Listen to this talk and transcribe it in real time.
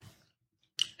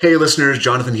Hey listeners,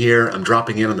 Jonathan here. I'm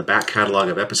dropping in on the back catalog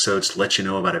of episodes to let you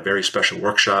know about a very special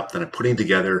workshop that I'm putting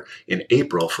together in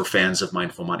April for fans of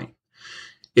Mindful Money.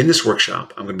 In this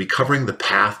workshop, I'm going to be covering the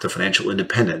path to financial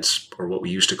independence, or what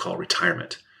we used to call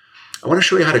retirement. I want to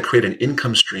show you how to create an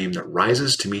income stream that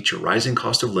rises to meet your rising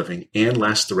cost of living and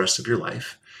lasts the rest of your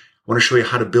life. I want to show you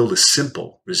how to build a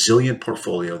simple, resilient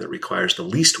portfolio that requires the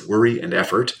least worry and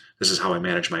effort. This is how I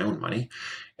manage my own money.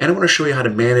 And I want to show you how to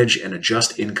manage and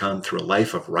adjust income through a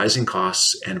life of rising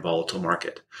costs and volatile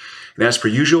market. And as per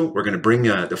usual, we're going to bring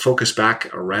the focus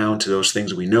back around to those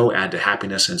things we know add to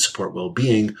happiness and support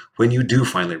well-being when you do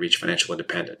finally reach financial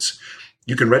independence.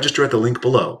 You can register at the link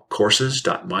below,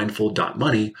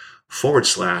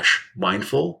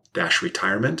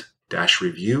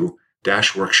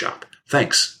 courses.mindful.money/mindful-retirement-review-workshop.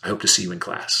 Thanks. I hope to see you in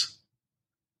class.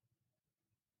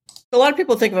 A lot of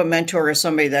people think of a mentor as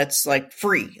somebody that's like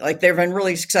free, like they've been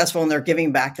really successful and they're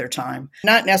giving back their time.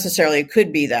 Not necessarily, it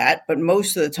could be that, but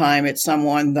most of the time it's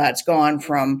someone that's gone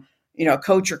from, a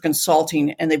coach or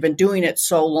consulting and they've been doing it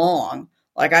so long.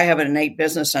 Like I have an innate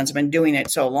business sense. I've been doing it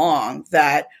so long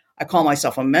that I call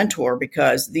myself a mentor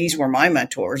because these were my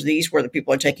mentors. These were the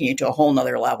people who are taking you to a whole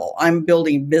nother level. I'm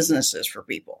building businesses for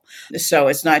people. So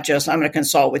it's not just, I'm going to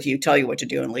consult with you, tell you what to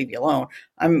do and leave you alone.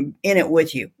 I'm in it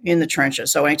with you in the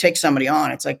trenches. So when I take somebody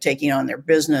on, it's like taking on their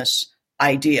business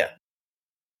idea.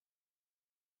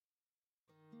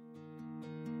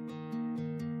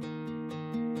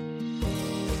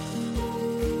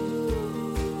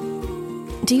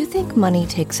 Do you think money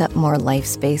takes up more life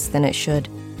space than it should?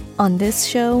 On this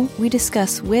show, we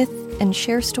discuss with and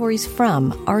share stories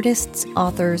from artists,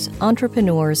 authors,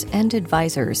 entrepreneurs, and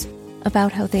advisors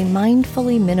about how they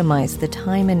mindfully minimize the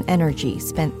time and energy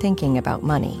spent thinking about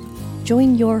money.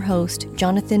 Join your host,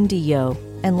 Jonathan Dio,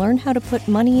 and learn how to put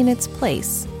money in its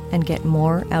place and get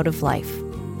more out of life.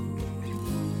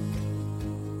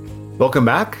 Welcome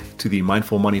back to the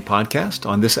Mindful Money Podcast.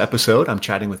 On this episode, I'm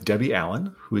chatting with Debbie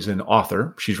Allen, who is an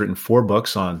author. She's written 4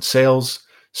 books on sales,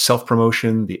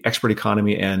 self-promotion, the expert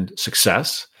economy, and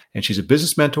success. And she's a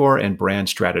business mentor and brand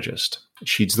strategist.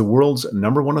 She's the world's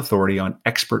 #1 authority on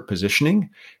expert positioning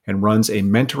and runs a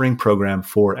mentoring program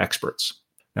for experts.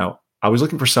 Now, I was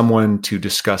looking for someone to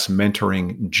discuss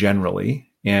mentoring generally,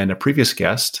 and a previous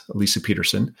guest, Lisa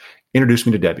Peterson, introduced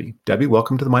me to Debbie. Debbie,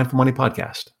 welcome to the Mindful Money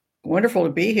Podcast. Wonderful to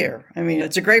be here. I mean,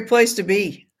 it's a great place to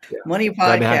be. Yeah. Money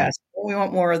Podcast. We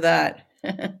want more of that.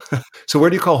 So where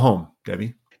do you call home,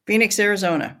 Debbie? Phoenix,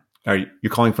 Arizona. Are you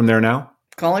calling from there now?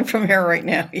 Calling from here right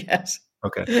now, yes.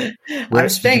 Okay. I'm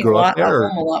staying home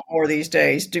a lot more these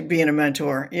days to being a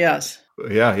mentor, yes.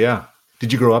 Yeah.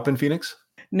 Did you grow up in Phoenix?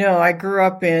 No, I grew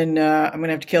up in, I'm going to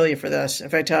have to kill you for this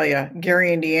if I tell you,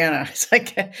 Gary, Indiana. It's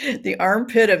like the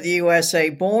armpit of the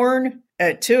USA, born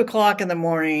at 2:00 in the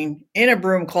morning in a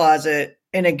broom closet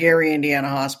in a Gary, Indiana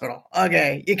hospital.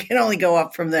 Okay, you can only go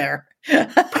up from there.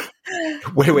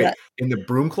 Wait. In the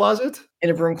broom closet? In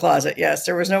a broom closet, yes.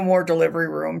 There was no more delivery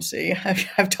room. See,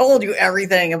 I've told you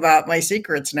everything about my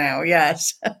secrets now.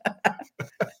 Yes.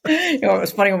 It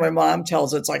was funny when my mom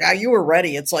tells it. It's like, you were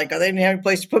ready. It's like, they didn't have any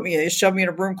place to put me. They shoved me in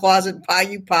a broom closet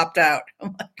and you popped out.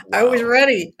 I'm like, wow. I was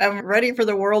ready. I'm ready for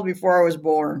the world before I was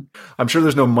born. I'm sure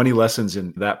there's no money lessons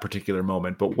in that particular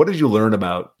moment, but what did you learn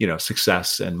about,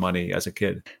 success and money as a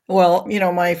kid? Well,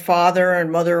 my father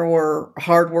and mother were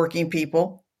hardworking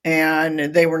people.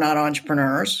 And they were not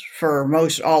entrepreneurs for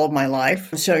all of my life.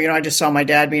 So, I just saw my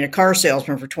dad being a car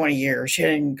salesman for 20 years. He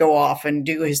didn't go off and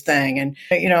do his thing. And,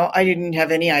 I didn't have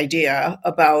any idea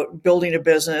about building a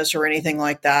business or anything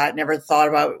like that. Never thought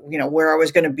about, where I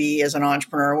was going to be as an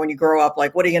entrepreneur. When you grow up,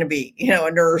 like, what are you going to be? A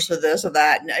nurse or this or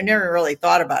that. And I never really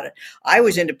thought about it. I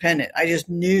was independent. I just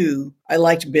knew I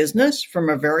liked business from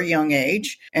a very young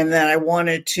age, and that I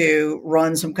wanted to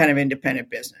run some kind of independent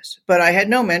business. But I had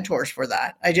no mentors for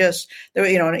that. I just,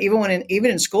 even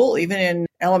in school, even in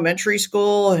elementary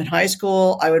school and high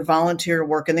school, I would volunteer to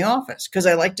work in the office because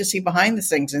I like to see behind the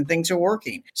things and things are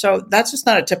working. So that's just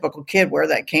not a typical kid where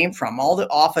that came from. All the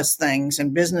office things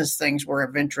and business things were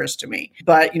of interest to me.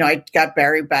 But, I got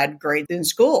very bad grades in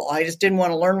school. I just didn't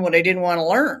want to learn what I didn't want to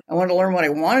learn. I wanted to learn what I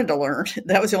wanted to learn.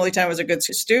 That was the only time I was a good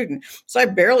student. So I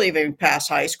barely even passed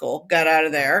high school, got out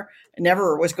of there.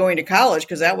 Never was going to college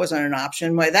because that wasn't an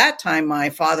option. By that time, my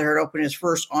father had opened his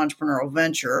first entrepreneurial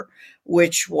venture,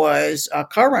 which was a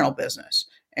car rental business.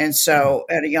 And so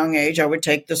at a young age, I would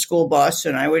take the school bus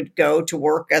and I would go to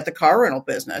work at the car rental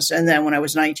business. And then when I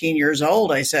was 19 years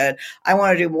old, I said, I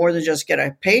want to do more than just get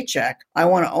a paycheck. I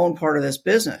want to own part of this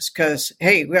business because,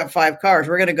 hey, we have 5 cars.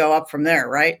 We're going to go up from there,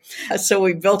 right? So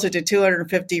we built it to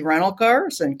 250 rental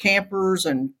cars and campers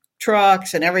and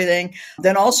trucks and everything.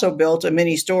 Then also built a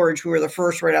mini storage. We were the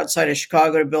first right outside of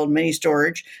Chicago to build mini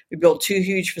storage. We built 2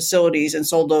 huge facilities and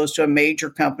sold those to a major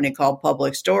company called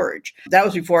Public Storage. That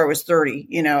was before I was 30,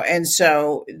 and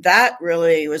so that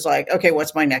really was like, okay,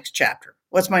 what's my next chapter?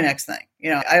 What's my next thing?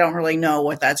 I don't really know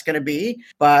what that's going to be,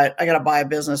 but I got to buy a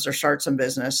business or start some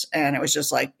business. And it was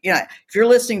just like, if you're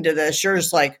listening to this, you're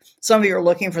just like, some of you are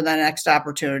looking for the next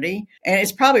opportunity and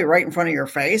it's probably right in front of your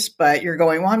face, but you're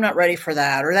going, well, I'm not ready for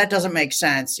that. Or that doesn't make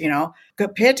sense.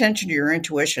 Pay attention to your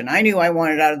intuition. I knew I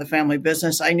wanted out of the family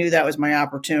business. I knew that was my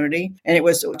opportunity. And it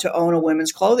was to own a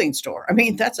women's clothing store. I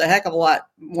mean, that's a heck of a lot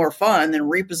more fun than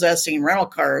repossessing rental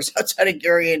cars outside of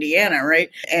Gary, Indiana, right?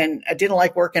 And I didn't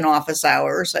like working office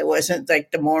hours. I wasn't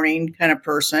like the morning kind of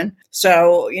person.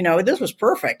 So, this was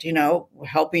perfect,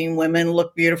 helping women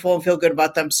look beautiful and feel good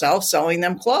about themselves, selling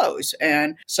them clothes.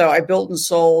 And so I built and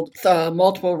sold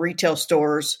multiple retail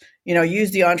stores,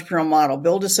 use the entrepreneurial model,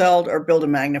 build to sell or build to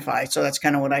magnify. So that's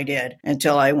kind of what I did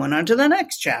until I went on to the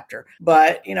next chapter.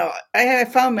 But, I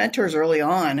found mentors early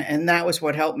on, and that was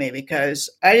what helped me because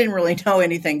I didn't really know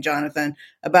anything, Jonathan,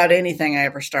 about anything I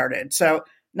ever started. So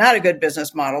not a good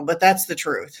business model, but that's the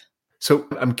truth. So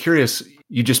I'm curious,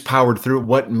 you just powered through.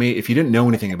 If you didn't know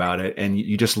anything about it and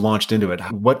you just launched into it,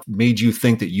 what made you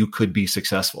think that you could be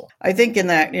successful? I think in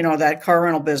that, that car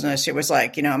rental business, it was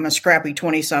like, I'm a scrappy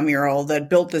 20-some-year-old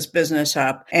that built this business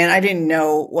up and I didn't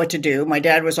know what to do. My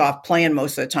dad was off playing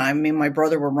most of the time. Me and my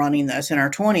brother were running this in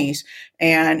our 20s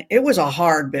and it was a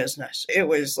hard business. It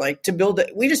was like to build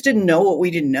it. We just didn't know what we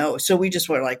didn't know. So we just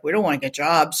were like, we don't want to get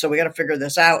jobs. So we got to figure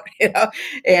this out,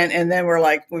 and then we're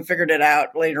like, we figured it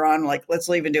out later on, like, let's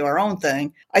leave and do our own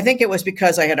thing. I think it was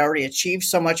because I had already achieved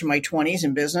so much in my 20s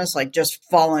in business, like just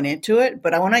fallen into it.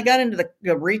 But when I got into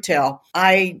the retail,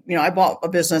 I bought a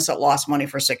business that lost money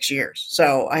for 6 years.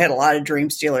 So I had a lot of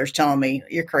dream stealers telling me,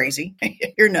 you're crazy,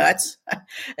 you're nuts.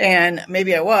 And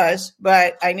maybe I was,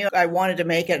 but I knew I wanted to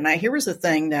make it. And here was the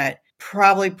thing that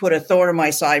probably put a thorn in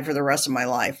my side for the rest of my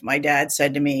life. My dad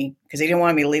said to me, because he didn't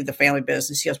want me to leave the family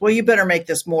business, he goes, well, you better make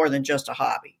this more than just a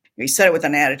hobby. He said it with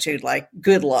an attitude like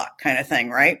good luck kind of thing,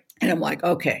 right? And I'm like,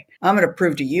 okay, I'm going to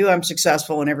prove to you I'm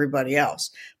successful and everybody else.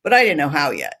 But I didn't know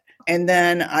how yet. And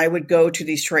then I would go to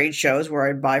these trade shows where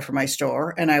I'd buy for my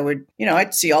store and I would,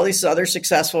 I'd see all these other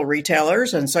successful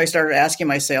retailers. And so I started asking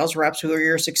my sales reps, who are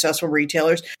your successful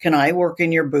retailers? Can I work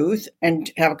in your booth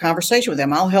and have a conversation with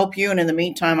them? I'll help you. And in the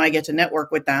meantime, I get to network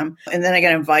with them. And then I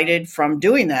got invited from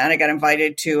doing that. I got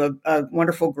invited to a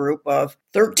wonderful group of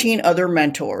 13 other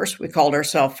mentors. We called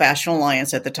ourselves Fashion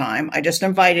Alliance at the time. I just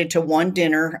invited to one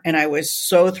dinner and I was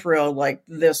so thrilled, like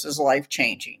this is life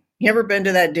changing. You ever been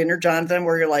to that dinner, Jonathan,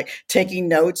 where you're like taking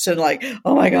notes and like,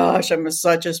 oh my gosh, I'm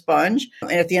such a sponge.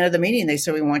 And at the end of the meeting, they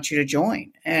said, we want you to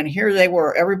join. And here they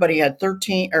were. Everybody had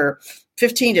 15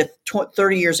 to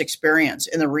 30 years experience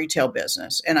in the retail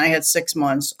business. And I had 6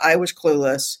 months. I was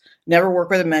clueless, never worked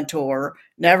with a mentor,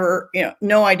 never,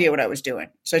 no idea what I was doing.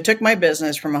 So I took my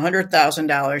business from $100,000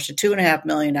 to $2.5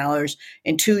 million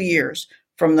in 2 years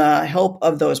from the help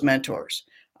of those mentors.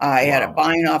 I had a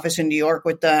buying office in New York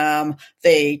with them.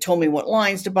 They told me what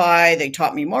lines to buy. They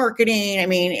taught me marketing. I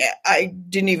mean, I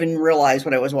didn't even realize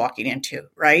what I was walking into,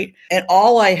 right? And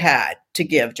all I had to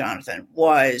give, Jonathan,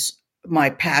 was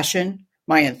my passion,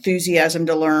 my enthusiasm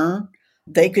to learn.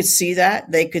 They could see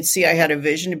that. They could see I had a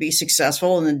vision to be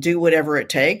successful and then do whatever it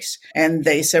takes. And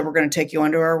they said, we're going to take you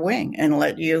under our wing and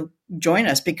let you join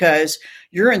us because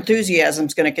your enthusiasm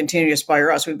is going to continue to inspire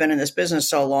us. We've been in this business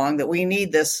so long that we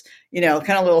need this, kind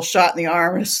of little shot in the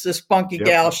arm, this funky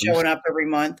gal showing up every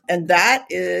month. And that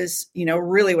is,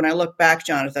 really when I look back,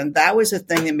 Jonathan, that was the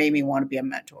thing that made me want to be a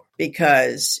mentor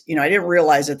because, I didn't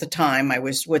realize at the time I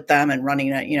was with them and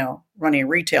running a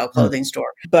retail clothing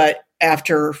store. But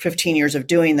after 15 years of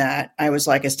doing that, I was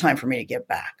like, it's time for me to give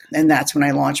back. And that's when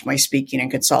I launched my speaking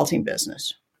and consulting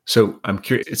business. So I'm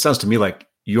curious, it sounds to me like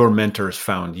your mentors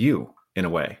found you in a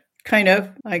way. Kind of,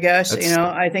 I guess,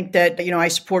 I think that, I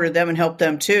supported them and helped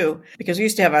them too, because we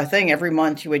used to have a thing every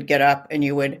month you would get up and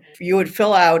you would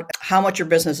fill out how much your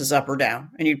business is up or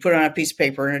down and you'd put it on a piece of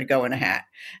paper and it'd go in a hat.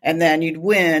 And then you'd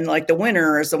win, like the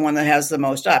winner is the one that has the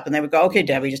most up. And they would go, okay,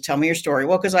 Debbie, just tell me your story.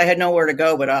 Well, because I had nowhere to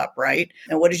go but up, right?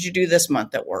 And what did you do this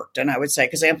month that worked? And I would say,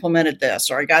 because I implemented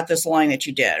this, or I got this line that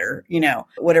you did, or,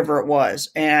 whatever it was.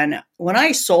 And when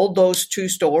I sold those 2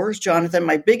 stores, Jonathan,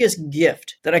 my biggest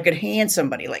gift that I could hand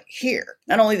somebody, like here,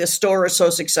 not only the store is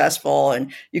so successful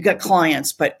and you got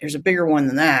clients, but there's a bigger one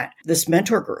than that. This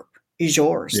mentor group is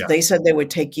yours. Yeah. They said they would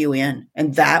take you in.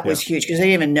 And that was huge because they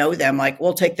didn't even know them. Like,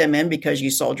 we'll take them in because you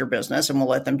sold your business and we'll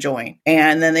let them join.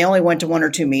 And then they only went to 1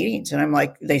 or 2 meetings. And I'm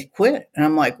like, they quit. And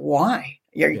I'm like, why?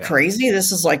 Are you crazy?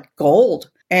 This is like gold.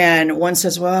 And one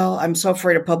says, well, I'm so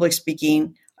afraid of public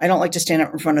speaking. I don't like to stand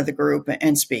up in front of the group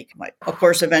and speak. Like, of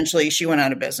course, eventually she went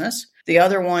out of business. The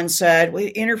other one said, well,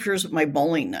 it interferes with my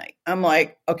bowling night. I'm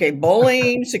like, okay,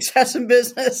 bowling, success in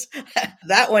business.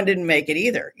 That one didn't make it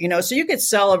either. So you could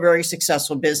sell a very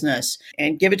successful business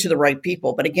and give it to the right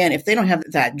people. But again, if they don't have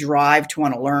that drive to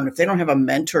want to learn, if they don't have a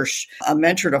mentor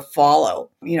to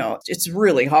follow, it's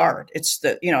really hard. It's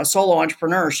solo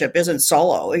entrepreneurship isn't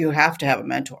solo. You have to have a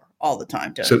mentor all the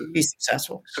time to be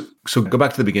successful. So go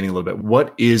back to the beginning a little bit.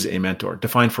 What is a mentor?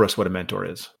 Define for us what a mentor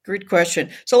is. Great question.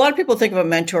 So a lot of people think of a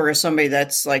mentor as somebody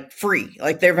that's like free,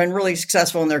 like they've been really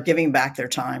successful and they're giving back their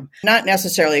time. Not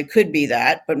necessarily, it could be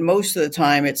that, but most of the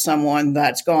time it's someone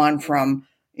that's gone from,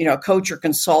 coach or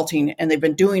consulting and they've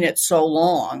been doing it so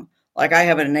long. Like I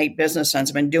have an innate business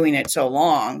sense. I've been doing it so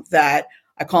long that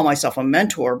I call myself a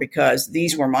mentor because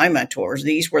these were my mentors.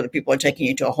 These were the people who are taking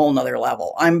you to a whole nother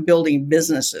level. I'm building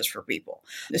businesses for people.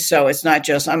 So it's not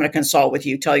just, I'm going to consult with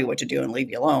you, tell you what to do and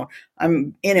leave you alone.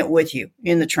 I'm in it with you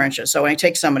in the trenches. So when I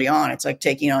take somebody on, it's like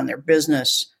taking on their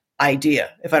business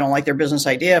idea. If I don't like their business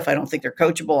idea, if I don't think they're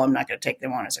coachable, I'm not going to take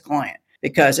them on as a client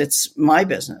because it's my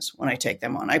business when I take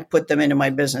them on. I put them into my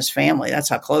business family. That's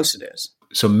how close it is.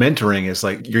 So mentoring is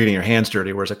like you're getting your hands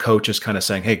dirty, whereas a coach is kind of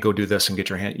saying, hey, go do this and get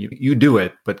your hand. You do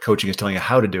it, but coaching is telling you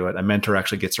how to do it. A mentor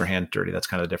actually gets their hand dirty. That's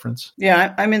kind of the difference.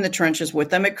 Yeah, I'm in the trenches with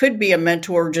them. It could be a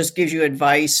mentor just gives you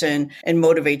advice and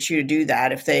motivates you to do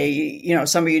that. If they,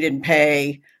 somebody you didn't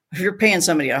pay, if you're paying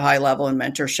somebody at a high level in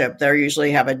mentorship, they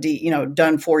usually have a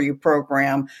done for you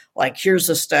program. Like here's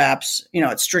the steps,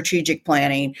 it's strategic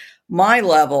planning. My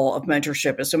level of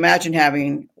mentorship is imagine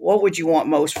having, what would you want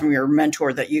most from your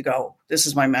mentor that you go, this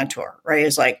is my mentor, right?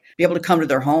 It's like be able to come to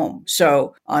their home.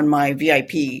 So on my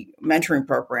VIP mentoring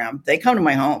program, they come to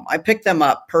my home. I pick them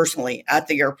up personally at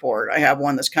the airport. I have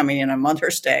one that's coming in on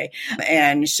Mother's Day.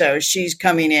 And so she's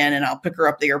coming in and I'll pick her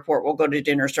up at the airport. We'll go to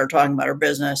dinner, start talking about her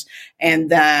business. And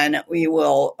then we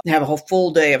will have a whole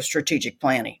full day of strategic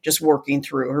planning, just working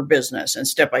through her business and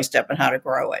step by step and how to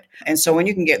grow it. And so when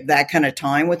you can get that kind of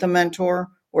time with a mentor,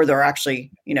 where they're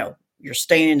actually, you're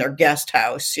staying in their guest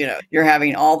house, you're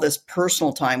having all this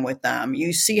personal time with them.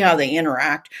 You see how they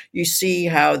interact. You see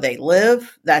how they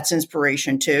live. That's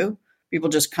inspiration too. People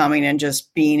just coming and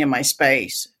just being in my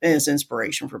space is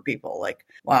inspiration for people. Like,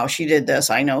 wow, she did this.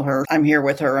 I know her. I'm here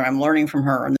with her and I'm learning from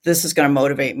her. And this is going to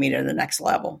motivate me to the next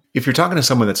level. If you're talking to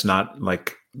someone that's not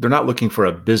like, they're not looking for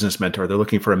a business mentor. They're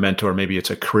looking for a mentor. Maybe it's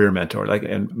a career mentor.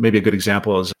 And maybe a good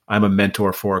example is I'm a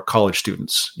mentor for college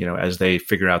students, as they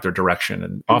figure out their direction.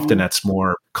 And often that's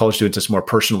more college students. It's more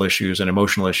personal issues and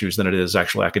emotional issues than it is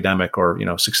actual academic or,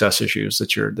 success issues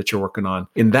that you're working on.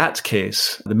 In that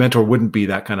case, the mentor wouldn't be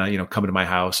that kind of, come to my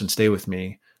house and stay with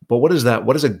me. But what does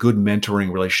a good mentoring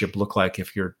relationship look like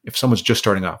if someone's just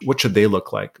starting off? What should they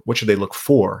look like? What should they look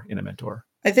for in a mentor?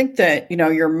 I think that,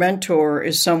 your mentor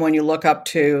is someone you look up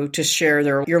to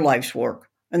share your life's work.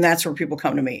 And that's where people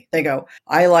come to me. They go,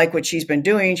 I like what she's been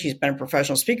doing. She's been a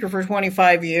professional speaker for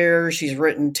 25 years. She's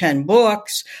written 10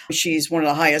 books. She's one of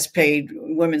the highest paid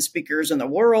women speakers in the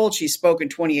world. She's spoken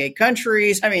 28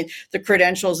 countries. I mean, the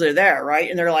credentials are there, right?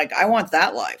 And they're like, I want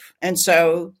that life. And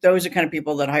so those are kind of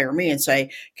people that hire me and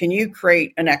say, can you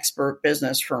create an expert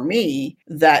business for me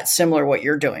that's similar to what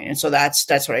you're doing? And so that's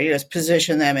what I do, is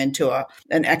position them into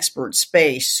an expert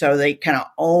space so they kind of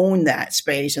own that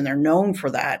space and they're known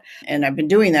for that. And I've been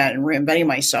doing that and reinventing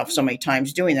myself so many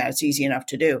times doing that. It's easy enough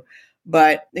to do.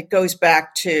 But it goes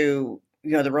back to,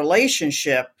 the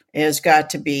relationship has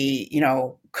got to be,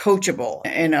 coachable.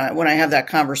 And when I have that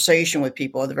conversation with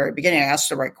people at the very beginning, I ask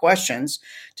the right questions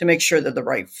to make sure they're the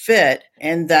right fit.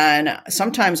 And then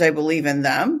sometimes I believe in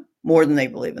them more than they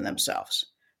believe in themselves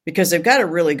because they've got a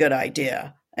really good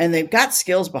idea. And they've got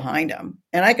skills behind them.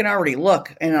 And I can already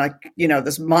look and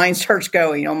this mind starts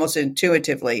going almost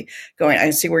intuitively going, I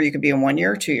see where you could be in 1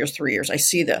 year, 2 years, 3 years. I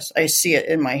see this. I see it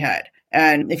in my head.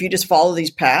 And if you just follow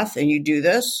these paths and you do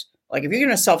this, like if you're going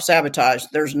to self-sabotage,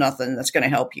 there's nothing that's going to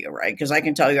help you, right? Because I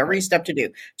can tell you every step to do.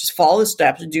 Just follow the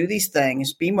steps, do these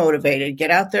things, be motivated,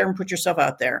 get out there and put yourself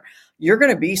out there. You're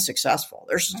going to be successful.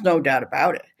 There's no doubt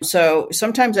about it. So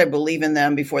sometimes I believe in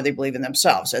them before they believe in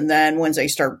themselves. And then when they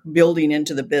start building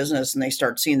into the business and they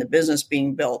start seeing the business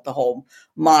being built, the whole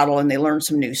model, and they learn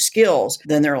some new skills,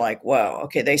 then they're like, whoa,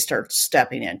 okay, they start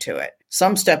stepping into it.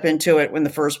 Some step into it in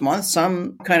the first month.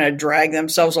 Some kind of drag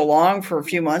themselves along for a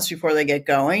few months before they get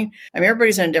going. I mean,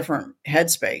 everybody's in a different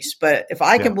headspace. But if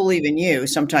I can believe in you,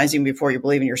 sometimes even before you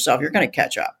believe in yourself, you're going to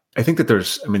catch up. I think that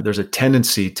there's a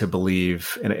tendency to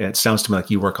believe, and it sounds to me like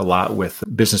you work a lot with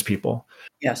business people.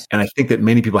 Yes. And I think that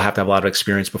many people have to have a lot of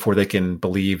experience before they can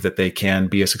believe that they can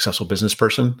be a successful business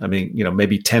person. I mean,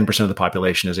 maybe 10% of the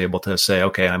population is able to say,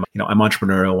 okay, I'm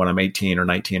entrepreneurial when I'm 18 or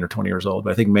 19 or 20 years old.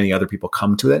 But I think many other people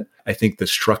come to it. I think the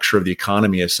structure of the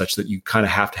economy is such that you kind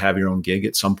of have to have your own gig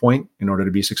at some point in order to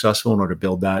be successful, in order to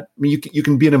build that. I mean, you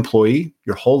can be an employee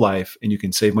your whole life and you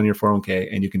can save money in your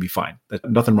 401k and you can be fine. There's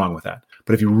nothing wrong with that.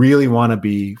 But if you really want to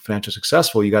be financially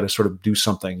successful, you got to sort of do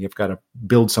something. You've got to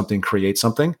build something, create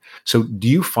something. So do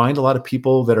you find a lot of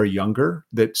people that are younger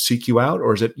that seek you out?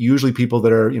 Or is it usually people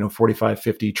that are, 45,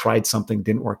 50, tried something,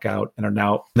 didn't work out, and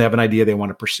they have an idea they want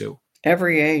to pursue?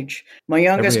 Every age. My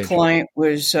youngest client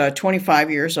was 25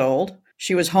 years old.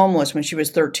 She was homeless when she was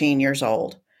 13 years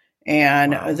old.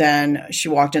 And wow. Then she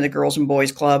walked in the Girls and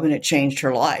Boys Club and it changed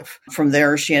her life. From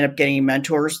there, she ended up getting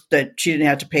mentors that she didn't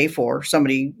have to pay for.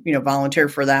 Somebody,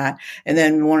 volunteered for that. And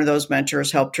then one of those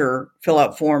mentors helped her fill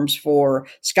out forms for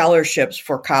scholarships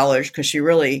for college because she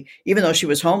really, even though she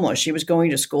was homeless, she was going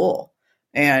to school.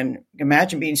 And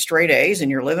imagine being straight A's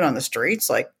and you're living on the streets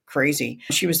like crazy.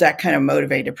 She was that kind of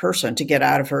motivated person to get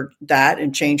out of that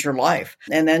and change her life.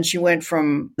 And then she went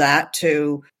from that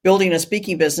to building a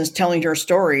speaking business, telling her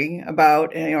story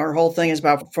about, her whole thing is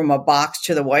about from a box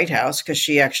to the White House, because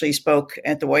she actually spoke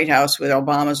at the White House with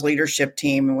Obama's leadership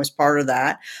team and was part of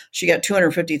that. She got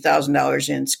 $250,000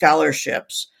 in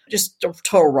scholarships. Just a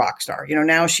total rock star.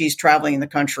 Now she's traveling the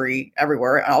country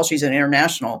everywhere. She's an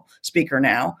international speaker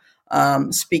now.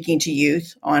 Speaking to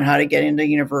youth on how to get into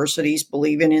universities,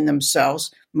 believing in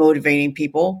themselves, motivating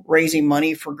people, raising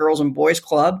money for Girls and Boys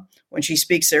Club. When she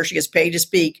speaks there, she gets paid to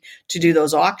speak, to do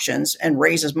those auctions and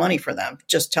raises money for them,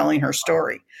 just telling her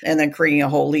story, and then creating a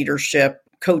whole leadership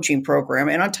coaching program.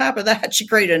 And on top of that, she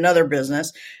created another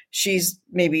business. She's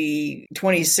maybe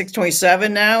 26,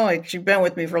 27 now. She's been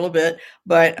with me for a little bit,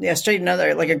 but started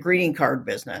another, like a greeting card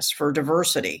business for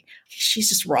diversity. She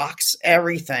just rocks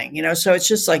everything, so it's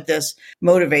just like this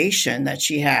motivation that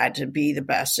she had to be the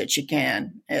best that she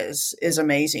can is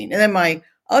amazing. And then my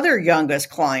other youngest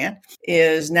client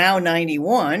is now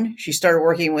 91. She started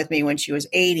working with me when she was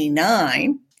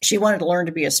 89. She wanted to learn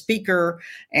to be a speaker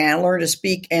and learn to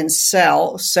speak and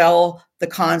sell the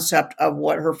concept of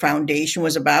what her foundation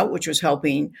was about, which was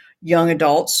helping young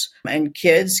adults and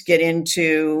kids get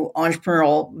into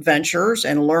entrepreneurial ventures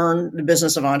and learn the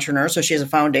business of entrepreneurs. So she has a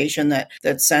foundation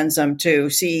that sends them to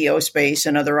CEO space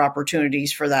and other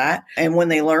opportunities for that. And when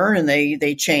they learn and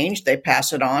they change, they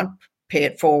pass it on, pay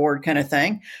it forward kind of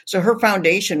thing. So her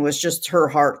foundation was just her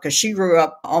heart, because she grew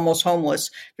up almost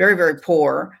homeless, very, very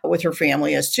poor with her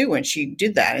family as too when she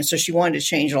did that. And so she wanted to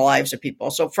change the lives of people.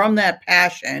 So from that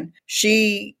passion,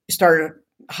 she started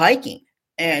hiking.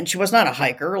 And she was not a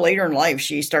hiker. Later in life,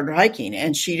 she started hiking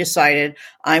and she decided,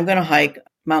 I'm going to hike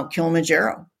Mount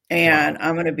Kilimanjaro and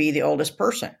I'm going to be the oldest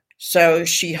person. So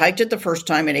she hiked it the first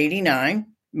time at 89,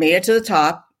 made it to the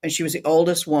top, and she was the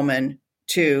oldest woman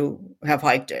to have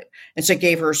hiked it. And so it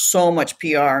gave her so much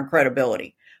PR and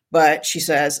credibility. But she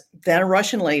says, then a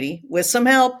Russian lady with some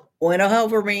help went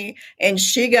over me, and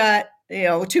she got,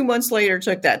 2 months later,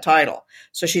 took that title.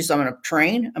 So she said, I'm going to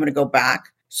train. I'm going to go back.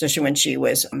 So when she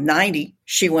was 90,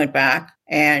 she went back,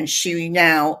 and she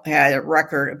now had a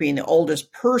record of being the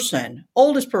oldest person,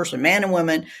 man and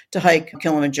woman, to hike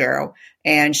Kilimanjaro.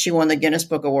 And she won the Guinness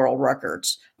Book of World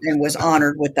Records and was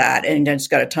honored with that. And then just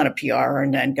got a ton of PR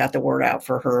and then got the word out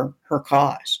for her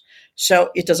cause. So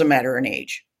it doesn't matter in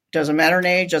age. Doesn't matter in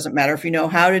age. Doesn't matter if you know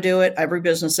how to do it. Every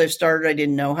business I've started, I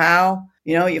didn't know how.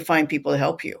 You find people to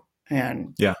help you.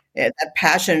 And that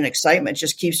passion and excitement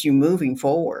just keeps you moving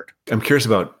forward. I'm curious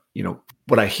about,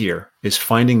 what I hear is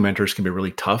finding mentors can be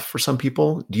really tough for some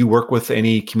people. Do you work with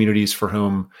any communities for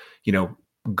whom,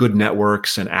 good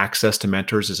networks and access to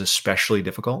mentors is especially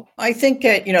difficult? I think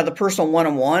that, the personal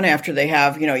one-on-one, after they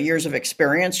have, years of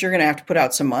experience, you're going to have to put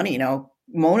out some money.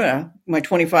 Mona, my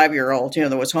 25-year-old,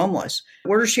 that was homeless.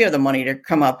 Where does she have the money to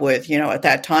come up with? At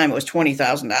that time, it was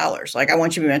 $20,000. Like, I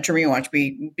want you to mentor me. I want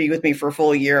you to be with me for a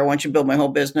full year. I want you to build my whole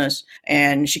business.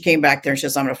 And she came back there and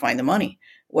says, I'm going to find the money.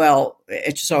 Well,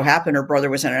 it just so happened her brother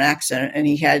was in an accident and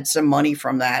he had some money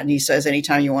from that. And he says,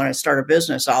 anytime you want to start a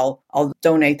business, I'll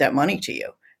donate that money to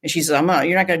you. And she says,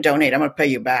 you're not going to donate. I'm going to pay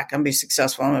you back. I'm going to be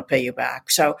successful. I'm going to pay you back.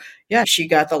 So yeah, she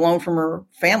got the loan from her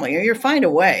family. You find a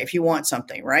way if you want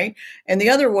something, right? And the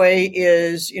other way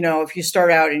is, if you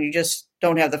start out and you just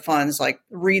don't have the funds, like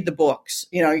read the books.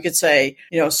 You could say,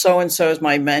 so-and-so is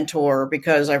my mentor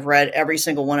because I've read every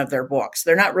single one of their books.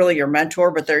 They're not really your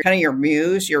mentor, but they're kind of your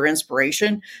muse, your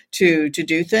inspiration to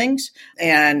do things.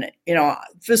 And,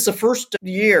 this is the first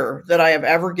year that I have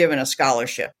ever given a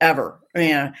scholarship, ever.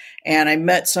 And I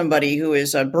met somebody who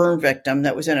is a burn victim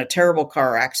that was in a terrible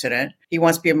car accident. He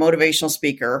wants to be a motivational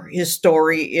speaker. His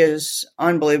story is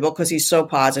unbelievable because he's so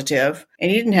positive,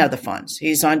 and he didn't have the funds.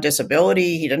 He's on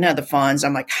disability. He didn't have the funds.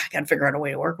 I'm like, I got to figure out a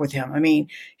way to work with him. I mean,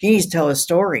 he needs to tell his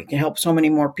story. He can help so many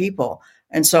more people.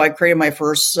 And so I created my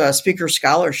first speaker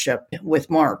scholarship with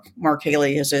Mark. Mark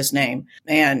Haley is his name.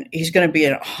 And he's going to be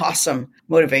an awesome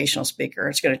motivational speaker.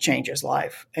 It's going to change his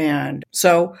life. And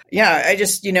so, yeah, I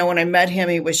just, when I met him,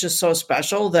 he was just so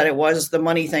special that the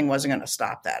money thing wasn't going to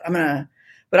stop that.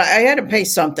 But I had to pay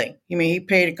something. I mean, he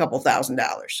paid a couple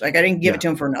 $1,000s. Like, I didn't give it to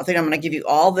him for nothing. I'm going to give you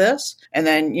all this and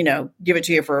then, give it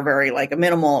to you for a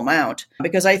minimal amount,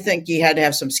 because I think you had to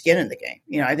have some skin in the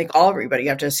game. I think everybody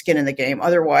have to have skin in the game.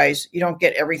 Otherwise, you don't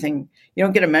get everything. You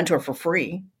don't get a mentor for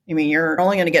free. I mean, you're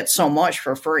only going to get so much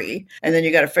for free. And then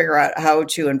you got to figure out how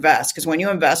to invest. Because when you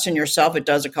invest in yourself, it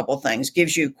does a couple of things. It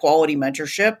gives you quality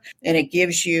mentorship. And it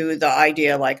gives you the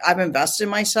idea, like, I've invested in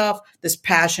myself, this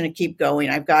passion to keep going.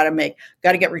 I've got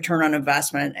to get return on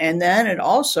investment. And then it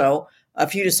also,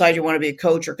 if you decide you want to be a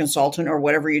coach or consultant or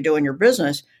whatever you do in your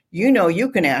business, you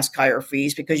can ask higher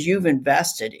fees because you've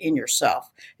invested in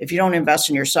yourself. If you don't invest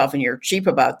in yourself and you're cheap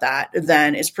about that,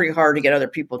 then it's pretty hard to get other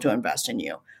people to invest in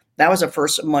you. That was the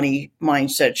first money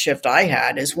mindset shift I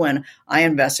had, is when I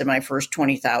invested my first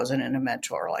 $20,000 in a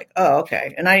mentor. Like, oh,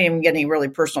 okay. And I didn't even get any really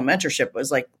personal mentorship. It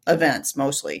was like events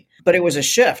mostly, but it was a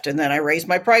shift. And then I raised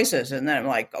my prices, and then I'm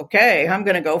like, okay, I'm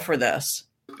going to go for this.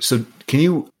 So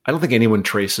I don't think anyone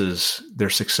traces their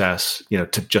success,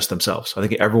 to just themselves. I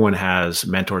think everyone has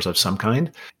mentors of some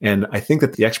kind. And I think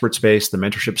that the expert space, the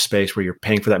mentorship space where you're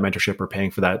paying for that mentorship or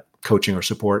paying for that coaching or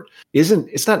support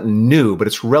it's not new, but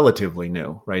it's relatively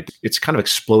new, right? It's kind of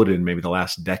exploded in maybe the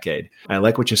last decade. I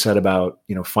like what you said about,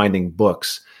 finding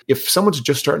books. If someone's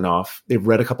just starting off, they've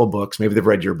read a couple books, maybe they've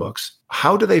read your books,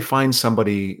 how do they find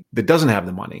somebody that doesn't have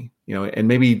the money, and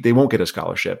maybe they won't get a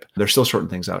scholarship? They're still sorting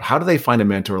things out. How do they find a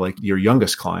mentor like your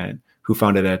youngest client who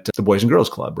found it at the Boys and Girls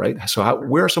Club, right? So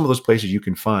where are some of those places you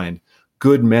can find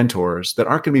good mentors that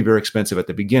aren't going to be very expensive at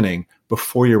the beginning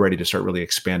before you're ready to start really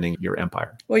expanding your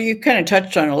empire? Well, you kind of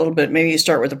touched on it a little bit. Maybe you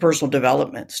start with the personal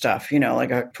development stuff,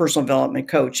 like a personal development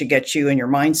coach to get you in your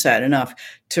mindset enough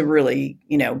to really,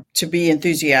 to be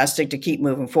enthusiastic, to keep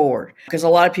moving forward. Because a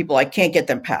lot of people, I can't get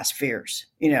them past fears,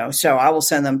 so I will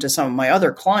send them to some of my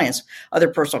other clients, other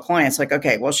personal clients, like,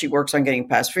 okay, well, she works on getting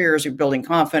past fears, you're building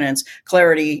confidence,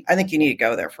 clarity. I think you need to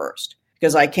go there first,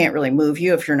 because I can't really move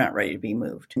you if you're not ready to be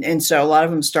moved. And so a lot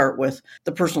of them start with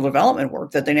the personal development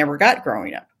work that they never got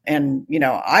growing up. And,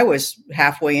 I was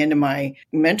halfway into my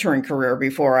mentoring career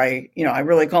before I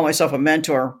really call myself a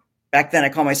mentor. Back then I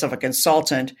called myself a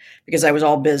consultant because I was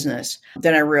all business.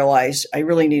 Then I realized I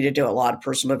really need to do a lot of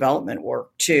personal development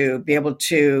work to be able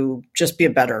to just be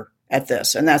better at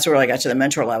this. And that's where I got to the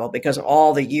mentor level, because of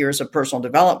all the years of personal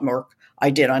development work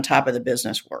I did on top of the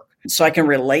business work. So I can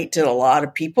relate to a lot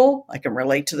of people. I can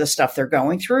relate to the stuff they're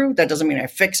going through. That doesn't mean I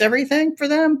fix everything for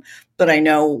them, but I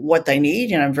know what they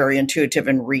need. And I'm very intuitive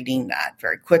in reading that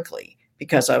very quickly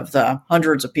because of the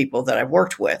hundreds of people that I've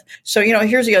worked with. So,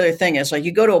 here's the other thing is, like,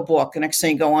 you go to a book, the next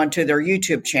thing you go on to their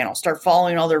YouTube channel, start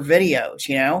following all their videos,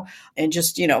 and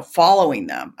just, following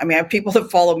them. I mean, I have people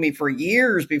that follow me for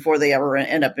years before they ever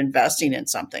end up investing in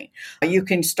something. You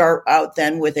can start out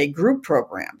then with a group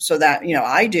program, so that,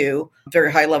 I do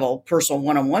very high level personal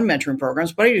one-on-one mentoring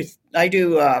programs, but I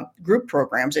do group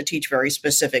programs that teach very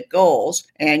specific goals.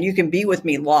 And you can be with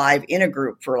me live in a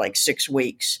group for like 6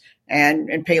 weeks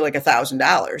and pay like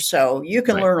 $1,000. So you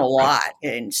can learn a lot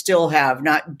and still have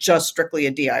not just strictly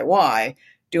a DIY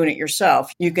doing it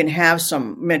yourself. You can have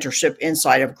some mentorship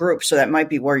inside of groups. So that might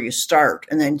be where you start,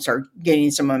 and then start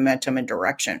gaining some momentum and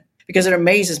direction. Because it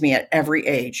amazes me at every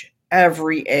age,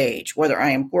 whether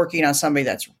I am working on somebody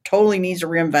that's totally needs a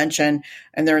reinvention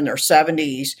and they're in their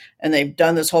 70s and they've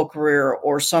done this whole career,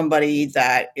 or somebody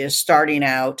that is starting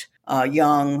out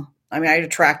young. I mean, I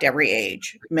attract every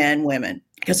age, men, women,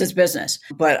 because it's business.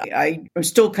 But I'm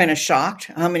still kind of shocked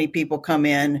how many people come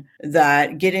in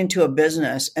that get into a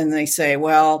business and they say,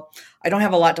 well, I don't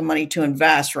have a lot of money to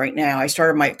invest right now. I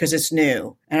started because it's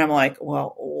new. And I'm like,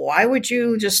 well, why would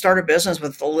you just start a business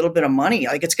with a little bit of money?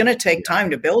 Like, it's going to take time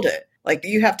to build it. Like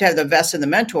you have to have the invest in the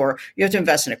mentor. You have to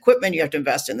invest in equipment. You have to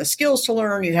invest in the skills to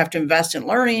learn. You have to invest in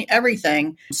learning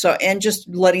everything. So, and just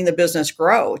letting the business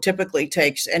grow typically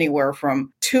takes anywhere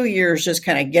from 2 years, just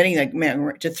kind of getting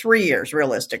the to 3 years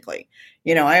realistically.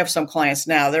 I have some clients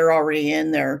now, they're already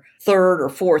in their third or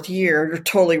fourth year. They're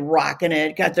totally rocking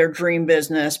it, got their dream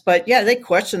business. But yeah, they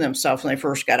question themselves when they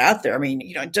first got out there. I mean,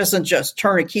 it doesn't just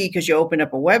turn a key because you open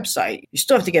up a website. You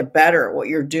still have to get better at what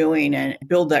you're doing and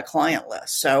build that client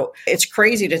list. So it's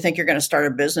crazy to think you're going to start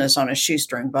a business on a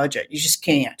shoestring budget. You just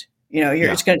can't.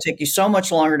 It's going to take you so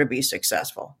much longer to be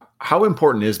successful. How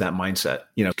important is that mindset?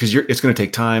 Because it's going to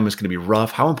take time. It's going to be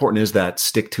rough. How important is that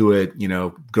stick to it,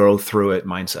 go through it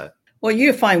mindset? Well,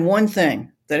 you find one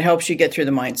thing that helps you get through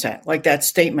the mindset, like that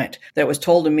statement that was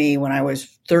told to me when I was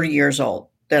 30 years old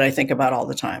that I think about all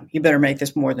the time. You better make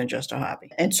this more than just a hobby.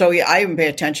 And so I even pay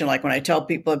attention, like when I tell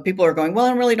people are going, well,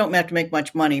 I really don't have to make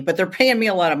much money, but they're paying me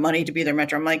a lot of money to be their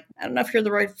mentor. I'm like, I don't know if you're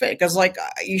the right fit. Because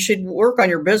you should work on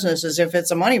your business as if it's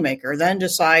a moneymaker, then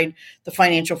decide the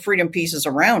financial freedom pieces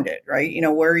around it, right?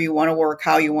 Where you want to work,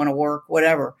 how you want to work,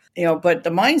 whatever. But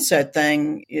the mindset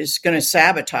thing is going to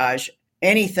sabotage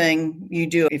anything you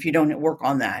do if you don't work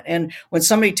on that. And when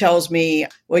somebody tells me,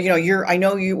 well, I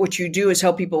know what you do is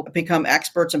help people become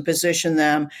experts and position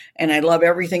them. And I love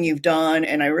everything you've done.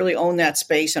 And I really own that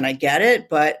space and I get it,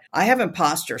 but I have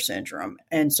imposter syndrome.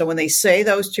 And so when they say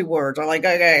those two words, I'm like,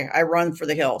 okay, I run for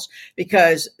the hills,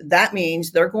 because that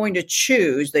means they're going to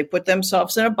choose. They put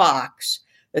themselves in a box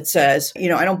that says,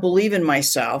 I don't believe in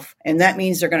myself. And that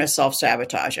means they're going to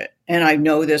self-sabotage it. And I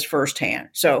know this firsthand.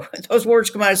 So those words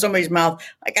come out of somebody's mouth,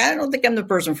 like, I don't think I'm the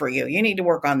person for you. You need to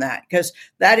work on that, because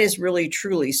that is really,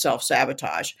 truly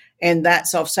self-sabotage. And that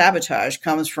self-sabotage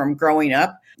comes from growing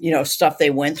up, stuff they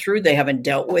went through, they haven't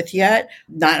dealt with yet,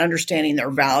 not understanding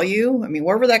their value. I mean,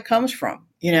 wherever that comes from,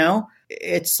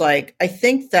 it's like, I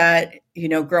think that,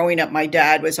 growing up, my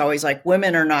dad was always like,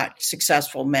 women are not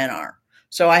successful, men are.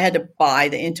 So I had to buy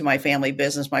into my family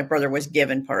business. My brother was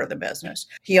given part of the business.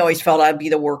 He always felt I'd be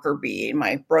the worker bee and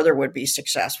my brother would be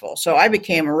successful. So I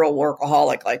became a real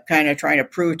workaholic, like kind of trying to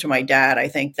prove to my dad, I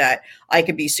think, that I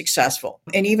could be successful.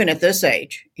 And even at this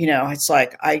age, it's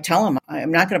like I tell him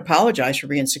I'm not going to apologize for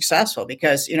being successful,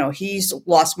 because, he's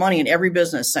lost money in every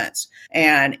business since.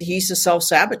 And he's a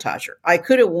self-sabotager. I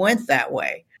could have went that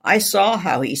way. I saw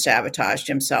how he sabotaged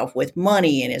himself with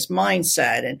money and his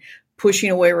mindset and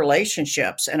pushing away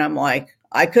relationships. And I'm like,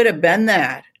 I could have been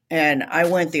that. And I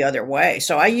went the other way.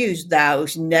 So I used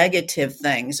those negative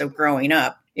things of growing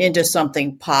up into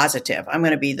something positive. I'm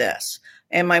going to be this.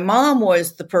 And my mom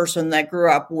was the person that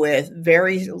grew up with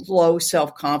very low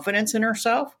self-confidence in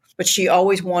herself, but she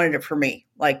always wanted it for me.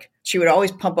 Like, she would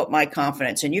always pump up my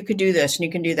confidence, and you could do this and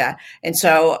you can do that. And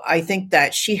so I think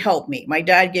that she helped me. My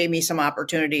dad gave me some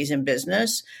opportunities in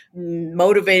business,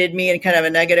 motivated me in kind of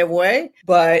a negative way,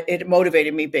 but it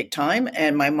motivated me big time.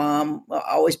 And my mom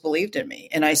always believed in me.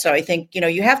 And so I think,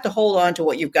 you have to hold on to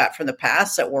what you've got from the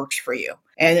past that works for you.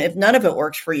 And if none of it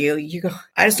works for you, you go,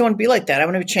 I just don't want to be like that. I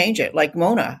want to change it. Like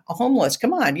Mona, a homeless,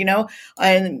 come on,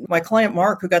 And my client,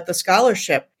 Mark, who got the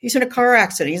scholarship, he's in a car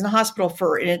accident. He's in the hospital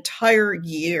for an entire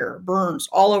year, burns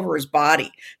all over his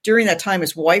body. During that time,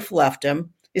 his wife left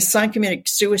him. His son committed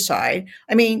suicide.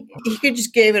 I mean, he could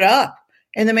just gave it up.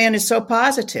 And the man is so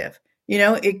positive.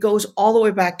 It goes all the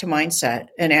way back to mindset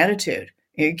and attitude.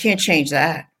 You can't change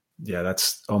that. Yeah,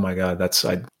 oh my God,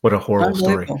 what a horrible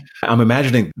story. I'm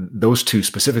imagining those two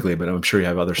specifically, but I'm sure you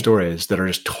have other stories that are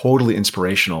just totally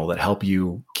inspirational that help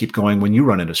you keep going when you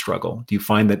run into struggle. Do you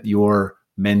find that your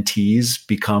mentees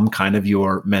become kind of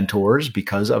your mentors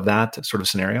because of that sort of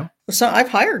scenario? So I've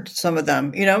hired some of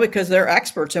them, because they're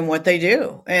experts in what they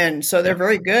do. And so they're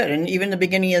very good. And even the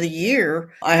beginning of the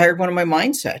year, I hired one of my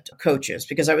mindset coaches,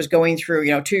 because I was going through,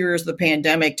 2 years of the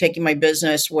pandemic, taking my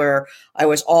business where I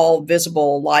was all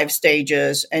visible live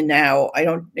stages. And now I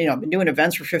don't, I've been doing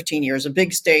events for 15 years, of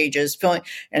big stages, filling,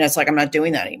 and it's like, I'm not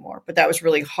doing that anymore. But that was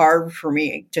really hard for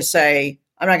me to say,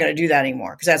 I'm not going to do that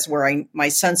anymore, because that's where my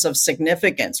sense of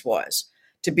significance was,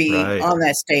 to be on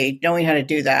that stage, knowing how to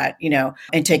do that,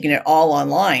 and taking it all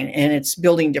online. And it's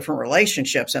building different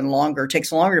relationships, and it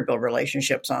takes longer to build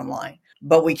relationships online,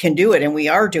 but we can do it, and we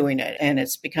are doing it, and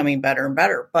it's becoming better and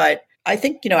better. But I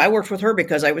think, I worked with her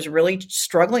because I was really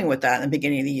struggling with that in the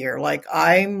beginning of the year. Like,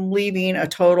 I'm leaving a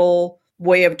total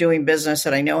way of doing business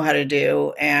that I know how to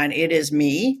do, and it is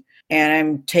me. And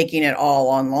I'm taking it all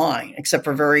online, except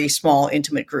for very small,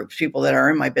 intimate groups, people that are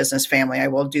in my business family. I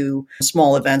will do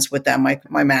small events with them,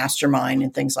 my mastermind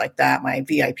and things like that, my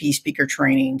VIP speaker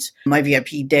trainings, my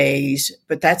VIP days.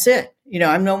 But that's it.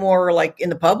 I'm no more like in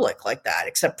the public like that,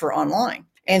 except for online.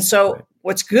 And so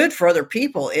what's good for other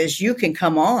people is you can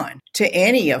come on to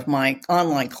any of my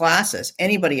online classes,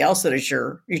 anybody else that is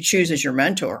you choose as your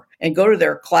mentor, and go to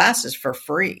their classes for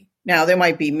free. Now, they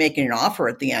might be making an offer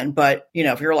at the end, but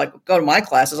if you're like, go to my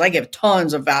classes, I give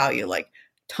tons of value, like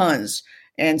tons.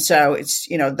 And so it's,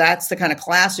 that's the kind of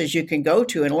classes you can go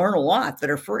to and learn a lot that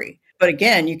are free. But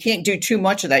again, you can't do too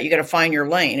much of that. You got to find your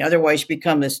lane. Otherwise, you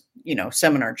become this,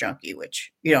 seminar junkie,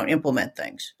 which you don't implement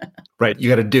things. Right. You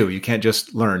got to do. You can't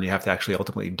just learn. You have to actually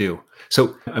ultimately do.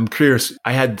 So I'm curious.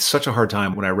 I had such a hard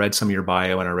time when I read some of your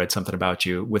bio and I read something about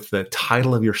you with the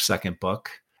title of your second book.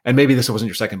 And maybe this wasn't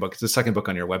your second book. It's the second book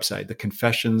on your website, The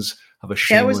Confessions of a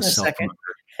Shameless Self-Promoter.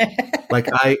 Like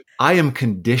I am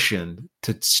conditioned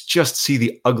to just see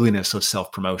the ugliness of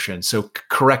self-promotion. So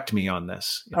correct me on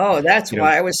this. Oh, that's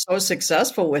why I was so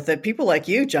successful with it. People like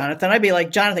you, Jonathan, I'd be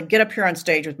like, Jonathan, get up here on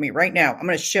stage with me right now. I'm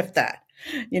going to shift that.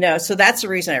 So that's the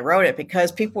reason I wrote it,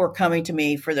 because people were coming to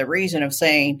me for the reason of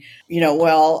saying,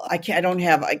 well, I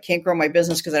can't grow my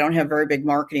business because I don't have a very big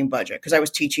marketing budget, because I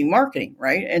was teaching marketing.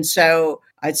 Right. And so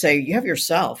I'd say, you have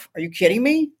yourself. Are you kidding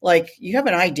me? Like, you have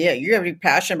an idea. You have to be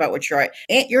passionate about what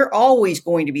you're always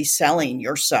going to be selling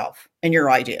yourself and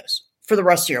your ideas for the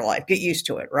rest of your life. Get used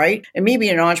to it, right? And me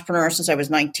being an entrepreneur since I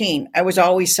was 19, I was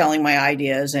always selling my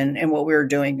ideas and what we were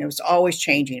doing. It was always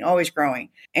changing, always growing.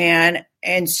 And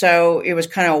so it was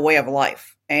kind of a way of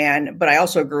life. But I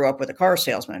also grew up with a car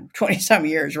salesman, 20 some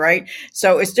years, right?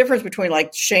 So it's difference between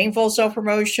like shameful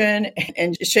self-promotion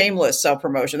and shameless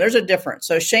self-promotion. There's a difference.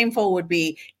 So shameful would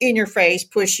be in your face,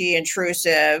 pushy,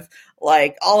 intrusive,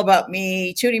 like all about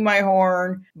me, tooting my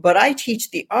horn. But I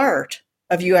teach the art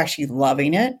of you actually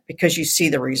loving it because you see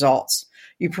the results.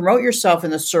 You promote yourself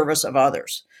in the service of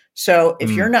others. So if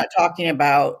you're not talking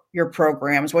about your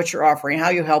programs, what you're offering, how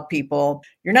you help people,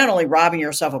 you're not only robbing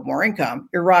yourself of more income,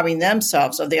 you're robbing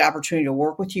themselves of the opportunity to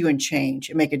work with you and change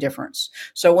and make a difference.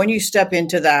 So when you step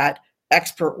into that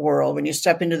expert world, when you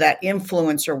step into that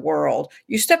influencer world,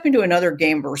 you step into another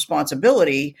game of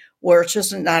responsibility where it's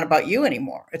just not about you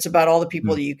anymore. It's about all the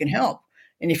people that you can help.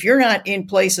 And if you're not in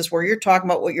places where you're talking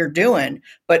about what you're doing,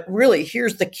 but really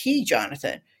here's the key,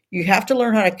 Jonathan, you have to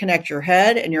learn how to connect your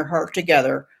head and your heart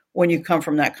together when you come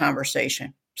from that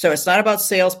conversation. So it's not about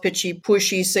sales pitchy,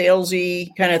 pushy, salesy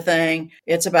kind of thing.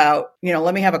 It's about,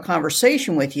 let me have a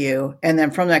conversation with you. And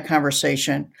then from that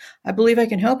conversation, I believe I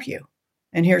can help you.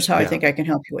 And here's how I think I can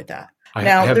help you with that. In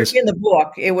the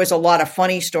book, it was a lot of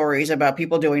funny stories about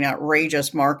people doing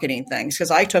outrageous marketing things,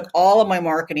 because I took all of my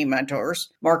marketing mentors,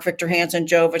 Mark Victor Hansen,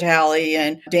 Joe Vitale,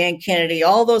 and Dan Kennedy,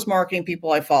 all those marketing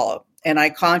people I followed. And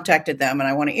I contacted them and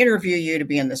I want to interview you to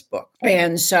be in this book.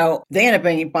 And so they ended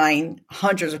up buying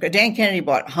Dan Kennedy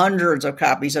bought hundreds of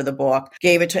copies of the book,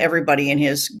 gave it to everybody in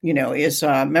his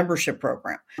membership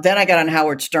program. Then I got on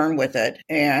Howard Stern with it,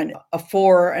 and a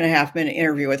 4.5-minute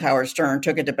interview with Howard Stern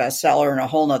took it to bestseller on a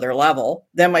whole nother level.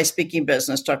 Then my speaking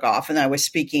business took off, and I was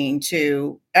speaking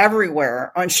to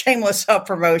everywhere on shameless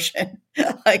self-promotion.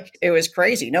 Like, it was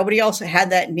crazy. Nobody else had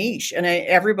that niche. And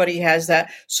everybody has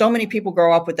that. So many people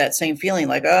grow up with that same feeling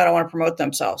like, I don't want to promote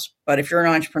themselves. But if you're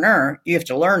an entrepreneur, you have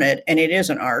to learn it. And it is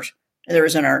an art. There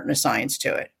is an art and a science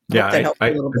to it. That helps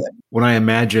a little bit. When I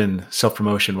imagine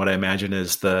self-promotion, what I imagine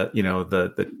is the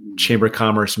Chamber of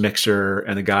Commerce mixer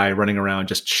and the guy running around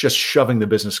just shoving the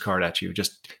business card at you.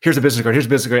 Just here's a business card, here's a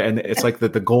business card. And it's like the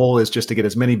goal is just to get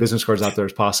as many business cards out there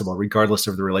as possible, regardless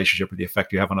of the relationship or the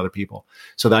effect you have on other people.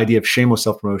 So the idea of shameless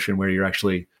self-promotion, where you're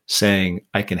actually saying,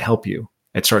 I can help you.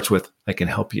 It starts with, I can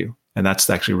help you. And that's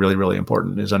actually really, really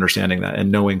important, is understanding that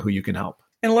and knowing who you can help.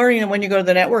 And learning when you go to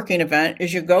the networking event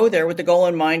is you go there with the goal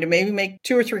in mind to maybe make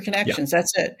 2 or 3 connections. Yeah.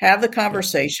 That's it. Have the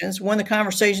conversations. Yeah. When the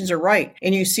conversations are right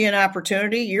and you see an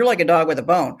opportunity, you're like a dog with a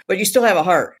bone, but you still have a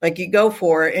heart. Like, you go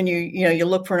for it and you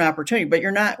look for an opportunity, but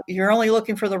you're only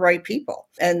looking for the right people.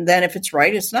 And then if it's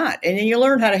right, it's not. And then you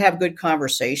learn how to have good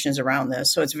conversations around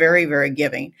this. So it's very, very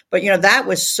giving. But that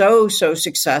was so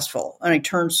successful. And I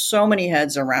turned so many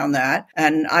heads around that.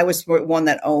 And I was one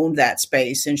that owned that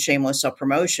space in shameless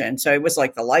self-promotion. So it was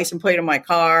like the license plate of my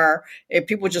car.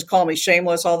 People just call me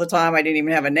Shameless all the time. I didn't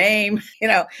even have a name,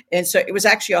 And so it was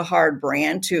actually a hard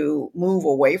brand to move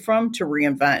away from, to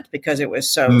reinvent, because it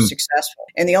was so successful.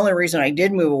 And the only reason I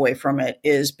did move away from it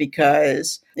is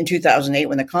because in 2008,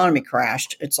 when the economy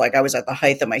crashed, it's like I was at the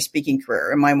height of my speaking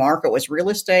career, and my market was real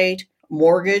estate,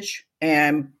 mortgage,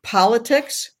 and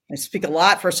politics. I speak a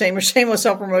lot for shameless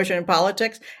self-promotion in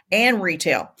politics and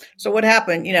retail. So what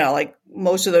happened, like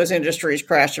most of those industries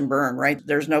crash and burn, right?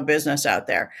 There's no business out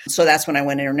there. So that's when I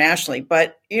went internationally.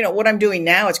 But, what I'm doing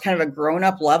now, it's kind of a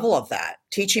grown-up level of that,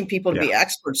 teaching people to be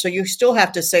experts. So you still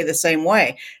have to say the same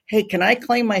way, hey, can I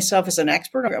claim myself as an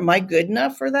expert? Am I good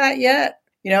enough for that yet?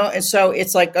 And so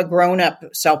it's like a grown-up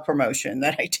self-promotion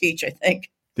that I teach, I think.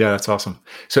 Yeah, that's awesome.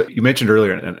 So you mentioned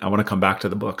earlier, and I want to come back to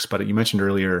the books, but you mentioned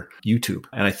earlier YouTube.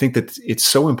 And I think that it's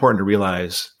so important to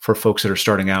realize for folks that are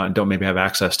starting out and don't maybe have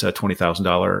access to a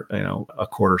 $20,000, a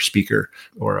quarter speaker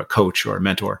or a coach or a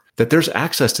mentor, that there's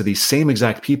access to these same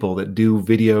exact people that do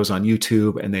videos on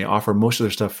YouTube, and they offer most of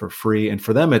their stuff for free. And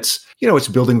for them, it's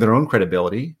building their own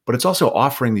credibility, but it's also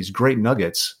offering these great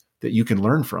nuggets that you can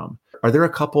learn from. Are there a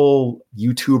couple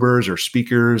YouTubers or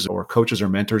speakers or coaches or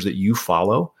mentors that you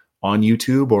follow on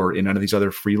YouTube or in any of these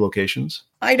other free locations?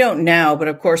 I don't now, but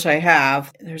of course I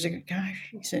have. There's a guy,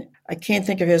 I can't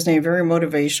think of his name, very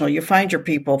motivational. You find your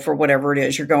people for whatever it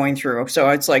is you're going through. So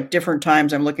it's like different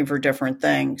times I'm looking for different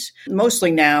things.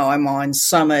 Mostly now I'm on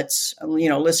summits,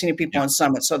 listening to people on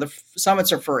summits. So the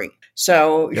summits are free.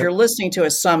 So if you're listening to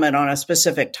a summit on a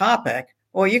specific topic,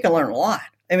 well, you can learn a lot.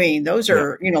 I mean, those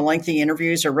are, lengthy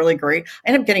interviews are really great. I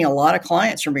end up getting a lot of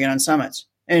clients from being on summits.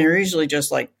 And they're usually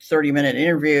just like 30-minute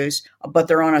interviews, but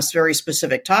they're on a very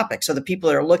specific topic. So the people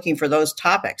that are looking for those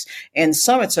topics, and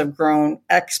summits have grown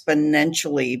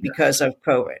exponentially because of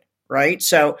COVID, right?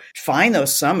 So find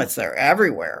those summits. They're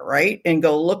everywhere, right? And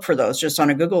go look for those just on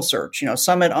a Google search,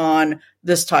 summit on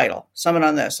this title, summit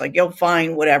on this. Like you'll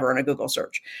find whatever in a Google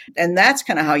search. And that's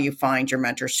kind of how you find your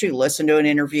mentors too. Listen to an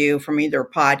interview from either a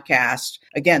podcast.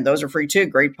 Again, those are free too.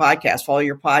 Great podcasts. Follow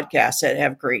your podcasts that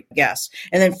have great guests.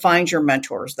 And then find your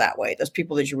mentors that way, those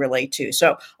people that you relate to.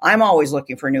 So I'm always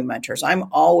looking for new mentors. I'm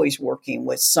always working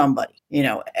with somebody,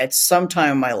 at some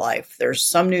time in my life. There's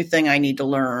some new thing I need to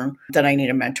learn that I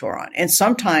need a mentor on. And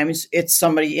sometimes it's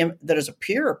somebody that is a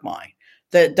peer of mine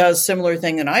that does similar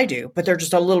thing than I do, but they're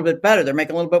just a little bit better. They're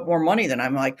making a little bit more money than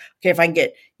I'm like, okay, if I can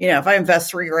get, if I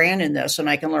invest $3,000 in this and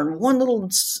I can learn one little,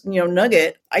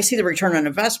 nugget, I see the return on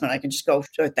investment. I can just go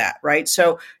with that. Right.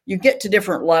 So you get to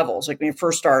different levels. Like when you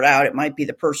first start out, it might be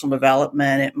the personal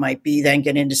development. It might be then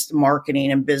get into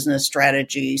marketing and business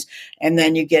strategies. And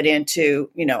then you get into,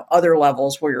 other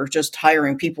levels where you're just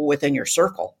hiring people within your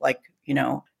circle. Like,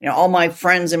 all my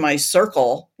friends in my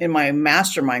circle, in my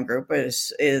mastermind group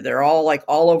is they're all like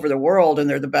all over the world, and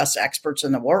they're the best experts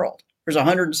in the world. There's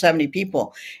 170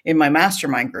 people in my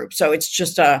mastermind group. So it's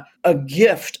just a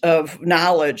gift of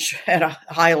knowledge at a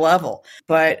high level.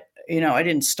 But, I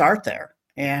didn't start there.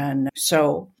 And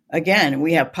so again,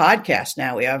 we have podcasts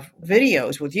now. We have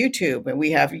videos with YouTube, and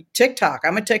we have TikTok.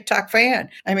 I'm a TikTok fan.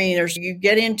 I mean, you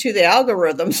get into the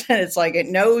algorithms, and it's like it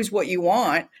knows what you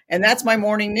want. And that's my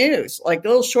morning news, like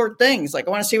little short things. Like I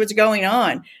want to see what's going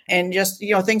on, and just,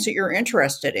 things that you're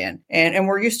interested in. And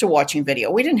we're used to watching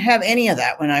video. We didn't have any of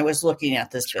that when I was looking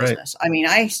at this business. Right. I mean,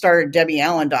 I started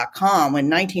DebbieAllen.com in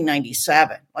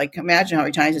 1997. Like imagine how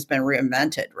many times it's been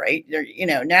reinvented, right?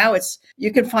 Now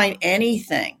you can find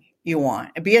anything you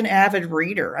want. Be an avid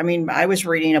reader. I mean, I was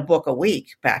reading a book a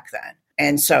week back then.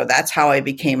 And so that's how I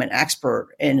became an expert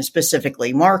in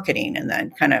specifically marketing, and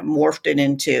then kind of morphed it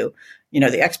into,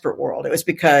 the expert world. It was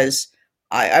because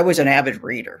I was an avid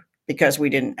reader, because we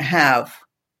didn't have,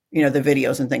 the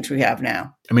videos and things we have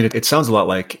now. I mean, it sounds a lot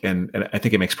like, and I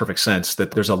think it makes perfect sense,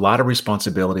 that there's a lot of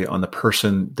responsibility on the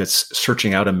person that's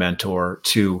searching out a mentor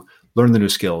to learn the new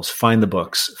skills, find the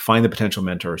books, find the potential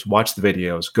mentors, watch the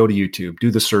videos, go to YouTube,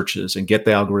 do the searches, and get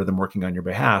the algorithm working on your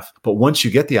behalf. But once you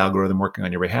get the algorithm working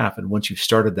on your behalf, and once you've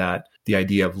started that, the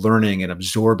idea of learning and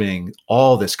absorbing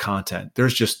all this content,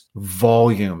 there's just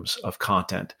volumes of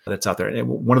content that's out there. And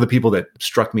one of the people that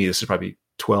struck me, this is probably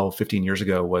 12, 15 years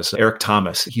ago, was Eric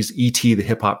Thomas. He's E.T., the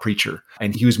hip hop preacher.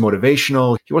 And he was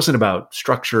motivational. He wasn't about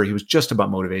structure. He was just about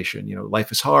motivation.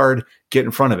 Life is hard, get in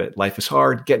front of it. Life is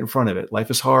hard, get in front of it. Life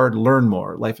is hard, learn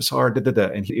more. Life is hard, da, da,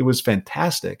 da. And it was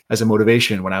fantastic as a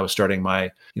motivation when I was starting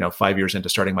my, 5 years into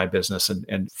starting my business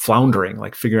and floundering,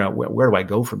 like figuring out where do I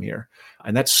go from here?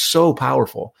 And that's so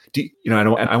powerful.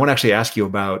 I want to actually ask you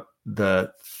about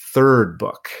the third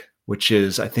book, which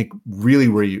is, I think, really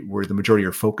where the majority of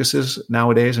your focus is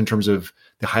nowadays in terms of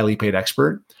the highly paid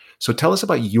expert. So tell us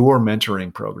about your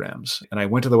mentoring programs. And I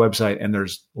went to the website, and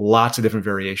there's lots of different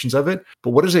variations of it.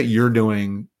 But what is it you're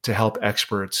doing to help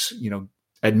experts,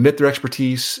 admit their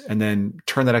expertise and then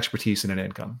turn that expertise into an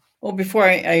income? Well, before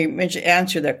I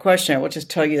answer that question, I will just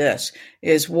tell you this,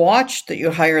 is watch that you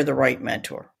hire the right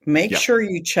mentor. make Yep. sure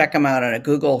you check them out on a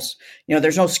Google's.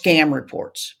 There's no scam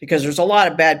reports because there's a lot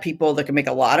of bad people that can make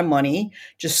a lot of money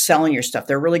just selling your stuff.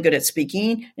 They're really good at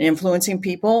speaking and influencing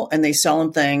people, and they sell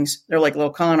them things. They're like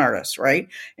little con artists, right?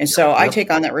 And so I Yep.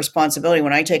 take on that responsibility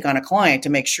when I take on a client to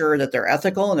make sure that they're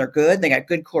ethical and they're good. They got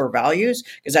good core values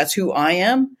because that's who I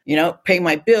am. Pay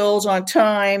my bills on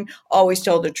time, always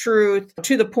tell the truth,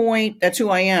 to the point. That's who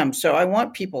I am. So I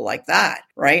want people like that,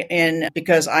 right? And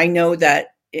because I know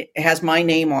that it has my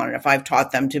name on it if I've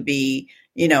taught them to be,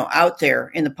 out there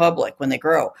in the public when they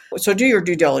grow. So do your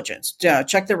due diligence.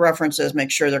 Check the references, make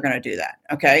sure they're going to do that.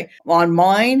 Okay. On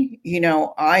mine,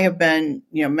 I have been,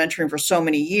 mentoring for so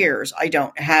many years. I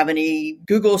don't have any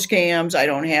Google scams. I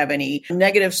don't have any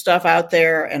negative stuff out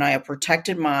there. And I have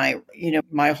protected my,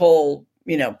 my whole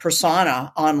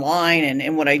persona online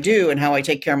and what I do and how I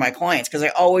take care of my clients because I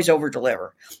always over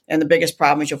deliver. And the biggest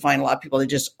problem is you'll find a lot of people that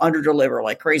just under deliver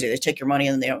like crazy. They take your money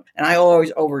and they don't. And I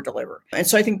always over deliver. And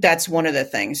so I think that's one of the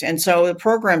things. And so the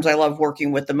programs I love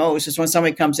working with the most is when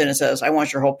somebody comes in and says, I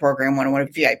want your whole program, I want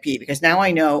a VIP, because now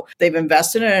I know they've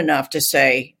invested in it enough to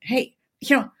say, hey,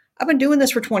 I've been doing this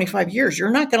for 25 years.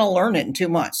 You're not going to learn it in 2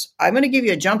 months. I'm going to give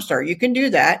you a jump start. You can do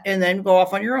that and then go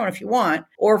off on your own if you want,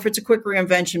 or if it's a quick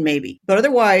reinvention, maybe. But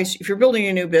otherwise, if you're building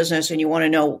a new business and you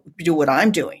want to do what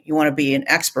I'm doing, you want to be an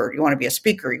expert, you want to be a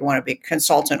speaker, you want to be a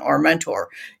consultant or a mentor,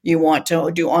 you want to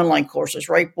do online courses,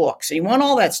 write books, and you want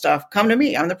all that stuff, come to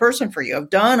me. I'm the person for you. I've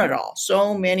done it all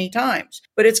so many times,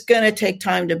 but it's going to take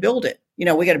time to build it.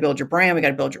 We got to build your brand. We got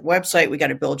to build your website. We got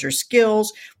to build your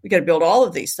skills. We got to build all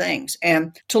of these things.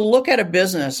 And to look at a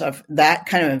business of that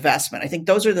kind of investment, I think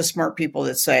those are the smart people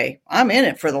that say, I'm in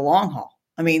it for the long haul.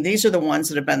 I mean, these are the ones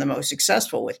that have been the most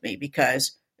successful with me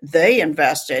because they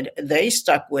invested, they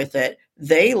stuck with it,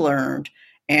 they learned.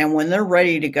 And when they're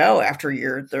ready to go after a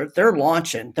year, they're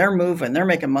launching, they're moving, they're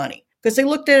making money because they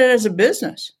looked at it as a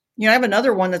business. I have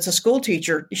another one that's a school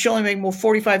teacher. She only made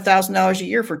 $45,000 a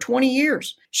year for 20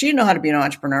 years. She didn't know how to be an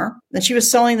entrepreneur. Then she was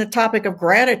selling the topic of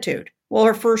gratitude. Well,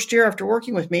 her first year after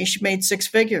working with me, she made 6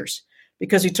 figures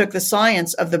because we took the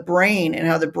science of the brain and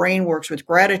how the brain works with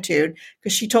gratitude.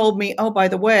 Because she told me, oh, by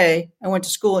the way, I went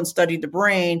to school and studied the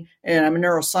brain and I'm a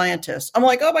neuroscientist. I'm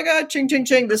like, oh my God, ching, ching,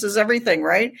 ching. This is everything,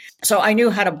 right? So I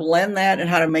knew how to blend that and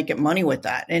how to make it money with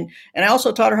that. And I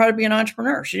also taught her how to be an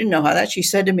entrepreneur. She didn't know how that. She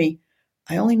said to me,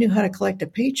 I only knew how to collect a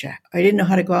paycheck. I didn't know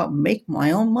how to go out and make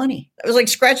my own money. I was like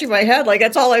scratching my head, like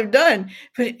that's all I've done.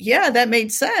 But yeah, that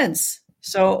made sense.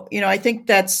 So, I think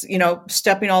that's,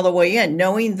 stepping all the way in,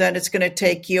 knowing that it's going to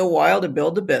take you a while to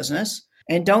build the business.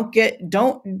 And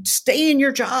don't stay in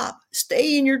your job.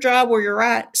 Stay in your job where you're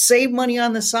at. Save money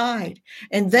on the side.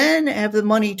 And then have the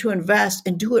money to invest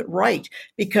and do it right.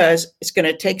 Because it's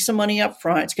going to take some money up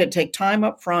front. It's going to take time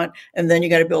up front. And then you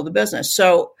got to build a business.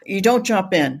 So you don't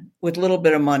jump in with a little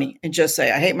bit of money and just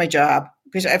say, I hate my job.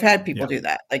 Because I've had people do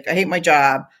that. Like, I hate my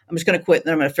job. I'm just going to quit. And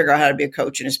then I'm going to figure out how to be a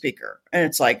coach and a speaker. And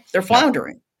it's like, they're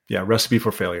floundering. Yeah, recipe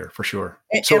for failure, for sure.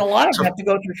 And a lot of them have to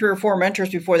go through 3 or 4 mentors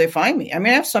before they find me. I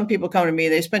mean, I have some people come to me,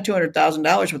 they spent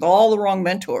 $200,000 with all the wrong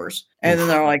mentors. And then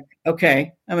they're like,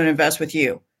 okay, I'm going to invest with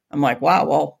you. I'm like, wow,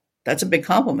 well, that's a big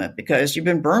compliment because you've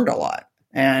been burned a lot.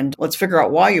 And let's figure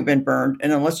out why you've been burned.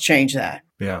 And then let's change that.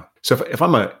 Yeah. So if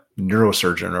I'm a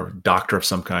neurosurgeon or a doctor of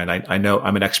some kind, I know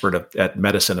I'm an expert at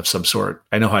medicine of some sort.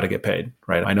 I know how to get paid,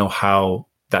 right? I know how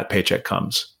that paycheck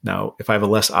comes. Now, if I have a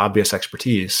less obvious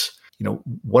expertise,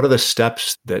 what are the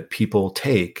steps that people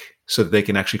take so that they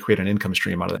can actually create an income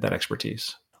stream out of that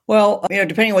expertise? Well,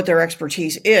 depending on what their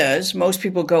expertise is, most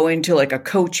people go into like a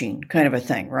coaching kind of a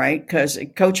thing, right? Because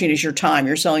coaching is your time.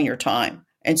 You're selling your time.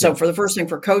 And so for the first thing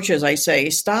for coaches, I say,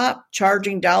 stop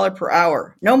charging dollar per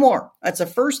hour. No more. That's the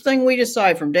first thing we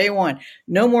decide from day one.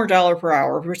 No more dollar per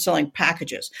hour if we're selling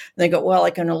packages. And they go, well,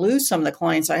 I can lose some of the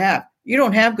clients I have. You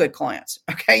don't have good clients.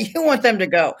 Okay. You want them to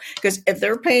go because if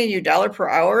they're paying you dollar per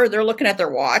hour, they're looking at their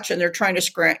watch and they're trying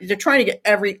to get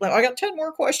I got 10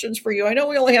 more questions for you. I know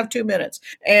we only have 2 minutes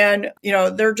and,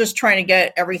 they're just trying to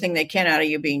get everything they can out of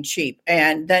you being cheap.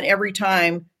 And then every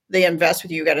time they invest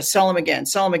with you, you got to sell them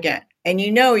again. And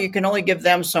you can only give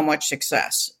them so much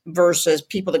success versus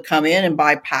people that come in and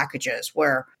buy packages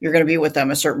where you're going to be with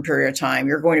them a certain period of time.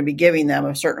 You're going to be giving them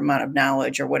a certain amount of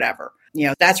knowledge or whatever.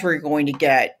 That's where you're going to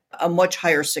get a much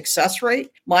higher success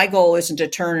rate. My goal isn't to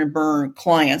turn and burn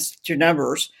clients to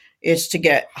numbers. It's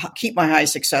to keep my high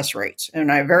success rates.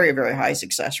 And I have very, very high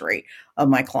success rate of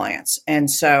my clients. And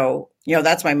so,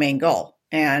 that's my main goal.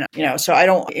 And, so I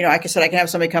don't, like I said, I can have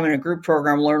somebody come in a group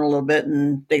program, learn a little bit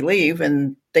and they leave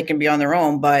and they can be on their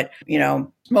own. But,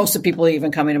 most of the people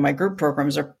even coming to my group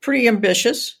programs are pretty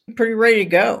ambitious, pretty ready to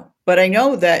go. But I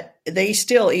know that they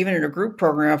still, even in a group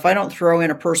program, if I don't throw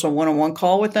in a personal one-on-one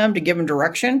call with them to give them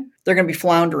direction, they're going to be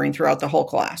floundering throughout the whole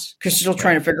class because they're still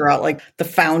trying to figure out like the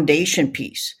foundation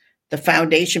piece.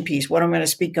 What am I going to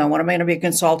speak on? What am I going to be a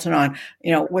consultant on?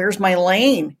 Where's my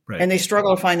lane? Right. And they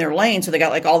struggle to find their lane. So they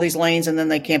got like all these lanes and then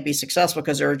they can't be successful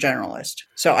because they're a generalist.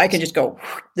 So I can just go,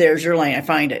 there's your lane. I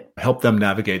find it. Help them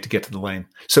navigate to get to the lane.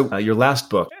 So your last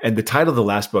book, and the title of the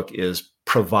last book is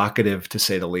provocative to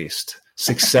say the least.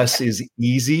 Success is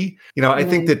easy. I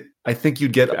think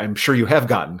you'd get, I'm sure you have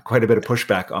gotten quite a bit of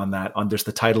pushback on that, on just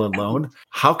the title alone.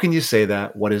 How can you say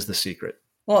that? What is the secret?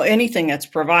 Well, anything that's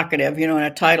provocative, in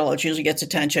a title, it usually gets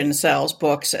attention and sells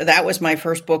books. That was my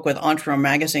first book with Entrepreneur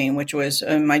Magazine, which was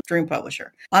my dream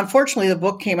publisher. Unfortunately, the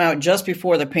book came out just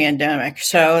before the pandemic,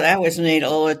 so that was made a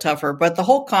little bit tougher. But the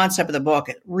whole concept of the book,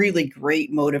 really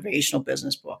great motivational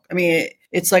business book. I mean,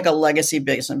 it's like a legacy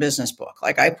business book.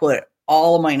 Like I put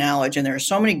all of my knowledge, and there are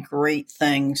so many great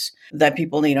things that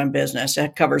people need on business.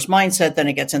 It covers mindset, then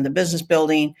it gets into business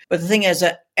building. But the thing is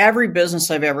that every business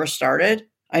I've ever started,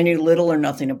 I knew little or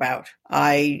nothing about.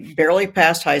 I barely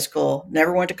passed high school,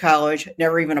 never went to college,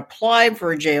 never even applied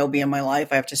for a JOB in my life.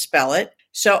 I have to spell it.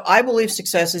 So I believe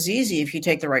success is easy if you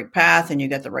take the right path and you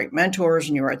get the right mentors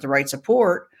and you get the right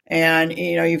support and,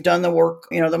 you've done the work,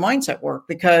 the mindset work,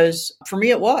 because for me,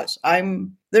 it was.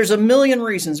 There's a million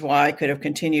reasons why I could have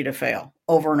continued to fail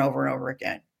over and over and over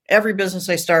again. Every business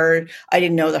I started, I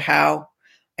didn't know the how,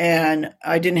 and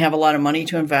I didn't have a lot of money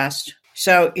to invest.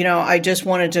 So, I just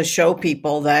wanted to show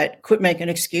people that quit making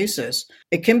excuses.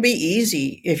 It can be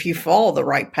easy if you follow the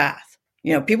right path.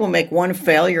 People make one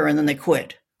failure and then they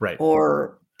quit. Right.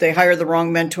 Or they hire the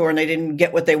wrong mentor and they didn't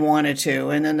get what they wanted to,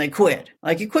 and then they quit.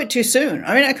 Like you quit too soon.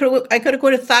 I mean, I could have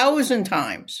quit 1,000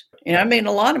 times. I made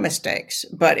a lot of mistakes,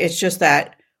 but it's just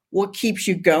that what keeps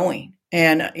you going.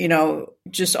 And,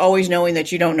 just always knowing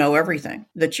that you don't know everything,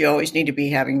 that you always need to be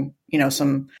having,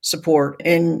 some support.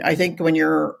 And I think when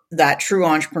you're that true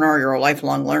entrepreneur, you're a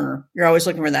lifelong learner. You're always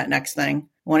looking for that next thing,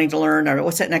 wanting to learn, or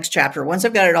what's that next chapter? Once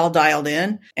I've got it all dialed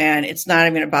in, and it's not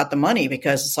even about the money,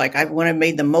 because it's like when I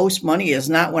made the most money is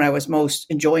not when I was most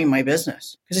enjoying my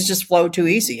business, because it just flowed too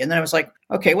easy. And then I was like,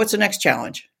 okay, what's the next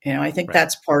challenge? I think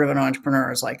that's part of an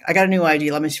entrepreneur is like, I got a new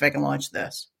idea. Let me see if I can launch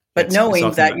this. But knowing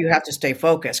that you have to stay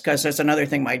focused, because that's another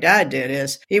thing my dad did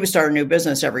is he would start a new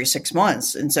business every 6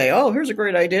 months and say, oh, here's a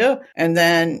great idea. And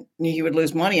then he would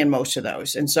lose money in most of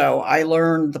those. And so I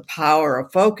learned the power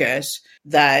of focus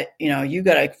that, you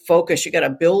got to focus, you got to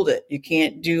build it. You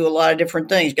can't do a lot of different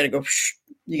things. You got to go,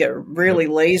 you got to really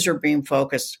laser beam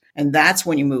focused. And that's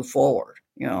when you move forward,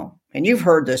 And you've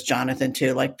heard this, Jonathan,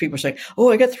 too. Like people say,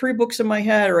 oh, I got 3 books in my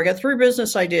head, or I got 3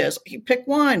 business ideas. You pick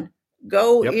one,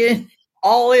 go in.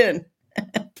 All in.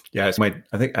 Yeah,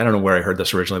 I don't know where I heard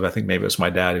this originally, but I think maybe it was my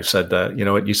dad who said that,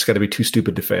 you just got to be too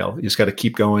stupid to fail. You just got to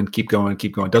keep going.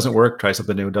 Doesn't work, try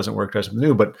something new. Doesn't work, try something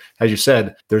new. But as you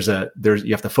said, you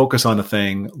have to focus on a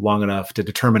thing long enough to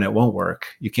determine it won't work.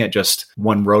 You can't just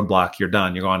one roadblock, you're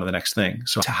done, you go on to the next thing.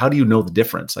 So how do you know the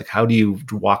difference? Like, how do you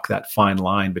walk that fine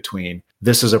line between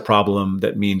this is a problem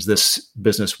that means this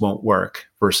business won't work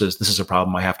versus this is a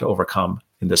problem I have to overcome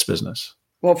in this business?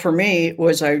 Well, for me, it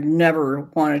was I never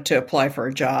wanted to apply for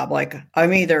a job. Like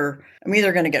I'm either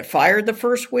going to get fired the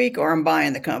first week or I'm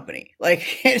buying the company.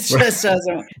 Like it just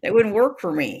doesn't, it wouldn't work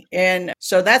for me. And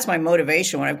so that's my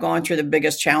motivation when I've gone through the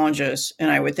biggest challenges.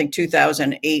 And I would think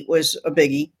 2008 was a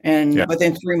biggie. And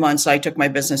within 3 months, I took my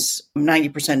business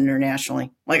 90%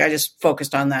 internationally. Like I just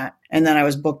focused on that. And then I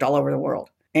was booked all over the world.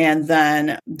 And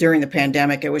then during the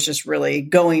pandemic, it was just really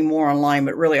going more online,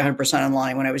 but really 100%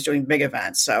 online when I was doing big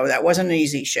events. So that wasn't an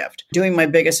easy shift. Doing my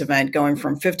biggest event, going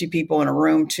from 50 people in a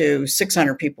room to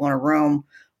 600 people in a room,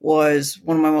 was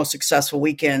one of my most successful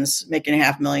weekends, making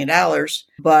 $500,000.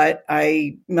 But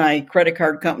my credit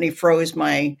card company froze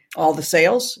all the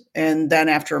sales. And then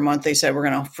after a month, they said, we're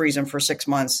going to freeze them for 6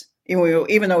 months.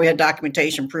 Even though we had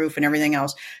documentation proof and everything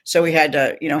else. So we had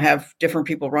to, have different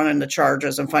people running the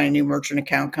charges and find a new merchant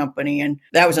account company. And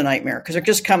that was a nightmare because they're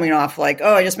just coming off like,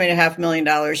 oh, I just made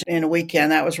 $500,000 in a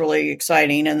weekend. That was really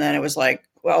exciting. And then it was like,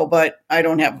 well, but I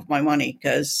don't have my money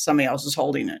because somebody else is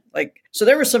holding it. Like, so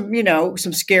there were some,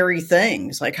 some scary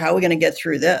things like, how are we going to get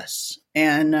through this?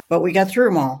 And, but we got through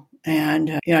them all.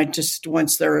 And, just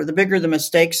once the bigger the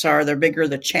mistakes are, the bigger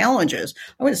the challenges.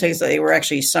 I wouldn't say they were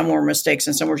actually, some were mistakes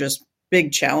and some were just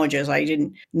big challenges I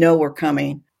didn't know were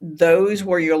coming. Those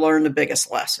where you learn the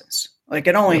biggest lessons. Like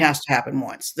it only has to happen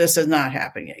once. This is not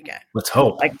happening again. Let's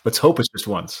hope. Let's hope it's just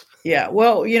once. Yeah.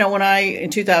 Well, in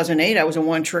 2008, I was a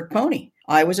one-trick pony.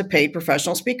 I was a paid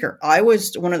professional speaker. I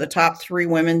was one of the top 3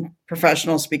 women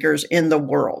professional speakers in the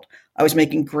world. I was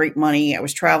making great money. I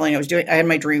was traveling. I had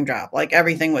my dream job. Like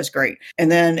everything was great.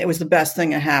 And then it was the best thing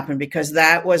that happened because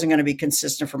that wasn't going to be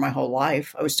consistent for my whole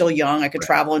life. I was still young. I could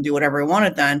travel and do whatever I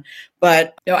wanted then.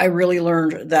 But I really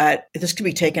learned that this could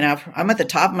be taken out. I'm at the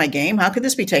top of my game. How could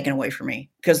this be taken away from me?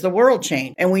 Because the world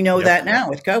changed. And we know that now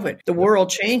with COVID. The world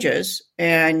changes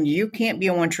and you can't be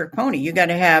a one-trick pony. You got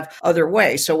to have other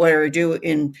ways. So what I do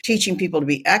in teaching people to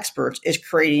be experts is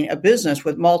creating a business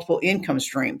with multiple income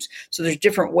streams. So there's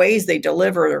different ways they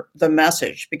deliver the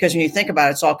message. Because when you think about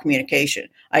it, it's all communication.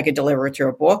 I could deliver it through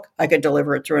a book. I could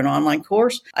deliver it through an online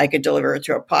course. I could deliver it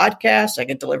through a podcast. I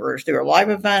could deliver it through a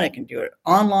live event. I can do it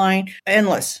online.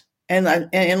 Endless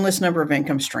number of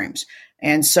income streams.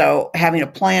 And so having a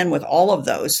plan with all of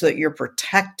those so that you're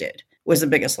protected was the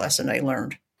biggest lesson I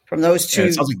learned from those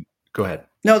two. Go ahead.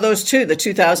 No, those two, the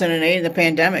 2008 and the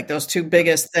pandemic, those two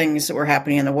biggest things that were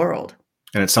happening in the world.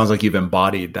 And it sounds like you've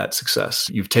embodied that success.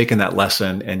 You've taken that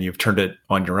lesson and you've turned it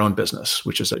on your own business,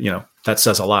 which is, that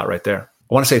says a lot right there.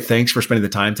 I want to say thanks for spending the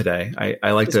time today.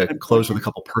 I like to close with a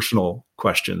couple personal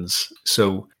questions.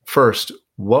 So first,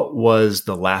 what was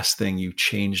the last thing you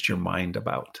changed your mind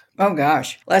about? Oh,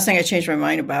 gosh. Last thing I changed my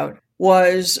mind about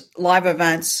was live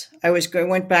events. I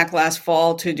went back last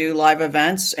fall to do live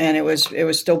events, and it was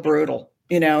still brutal.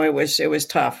 It was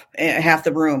tough. Half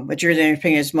the room, but you're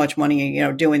paying as much money,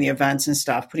 doing the events and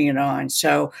stuff, putting it on.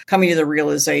 So coming to the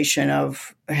realization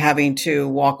of having to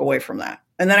walk away from that.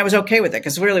 And then I was okay with it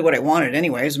because really what I wanted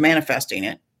anyway is manifesting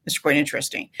it. It's quite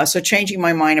interesting. So changing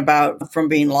my mind from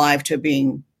being live to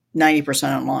being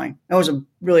 90% online. That was a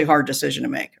really hard decision to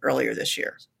make earlier this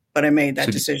year, but I made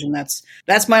that decision. That's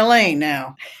my lane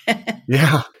now.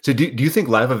 Yeah. So do you think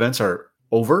live events are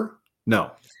over?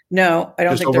 No, I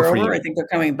don't think they're over. I think they're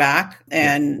coming back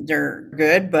and they're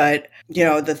good. But,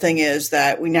 the thing is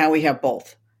that we have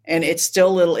both. And it's still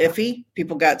a little iffy.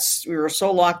 We were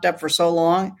so locked up for so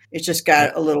long. It just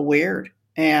got a little weird.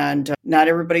 And not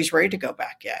everybody's ready to go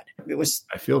back yet.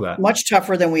 I feel that much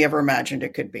tougher than we ever imagined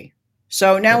it could be.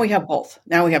 So now we have both.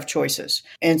 Now we have choices.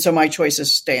 And so my choice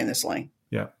is stay in this lane.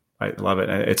 Yeah, I love it.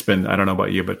 It's been, I don't know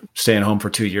about you, but staying home for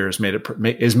 2 years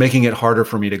is making it harder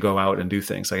for me to go out and do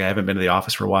things. Like I haven't been to the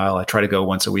office for a while. I try to go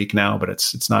once a week now, but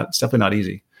it's definitely not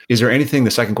easy. Is there anything,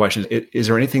 the second question, is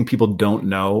there anything people don't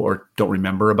know or don't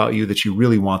remember about you that you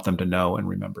really want them to know and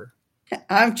remember?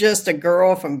 I'm just a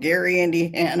girl from Gary,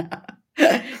 Indiana.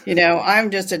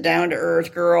 I'm just a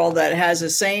down-to-earth girl that has the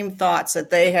same thoughts that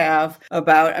they have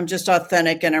about I'm just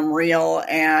authentic and I'm real.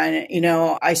 And,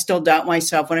 I still doubt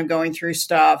myself when I'm going through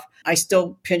stuff. I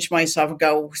still pinch myself and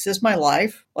go, is this my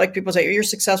life? Like people say, you're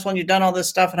successful and you've done all this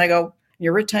stuff. And I go,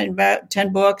 you've written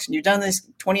 10 books and you've done this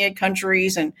 28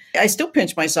 countries. And I still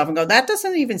pinch myself and go, that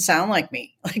doesn't even sound like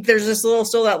me. Like there's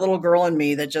still that little girl in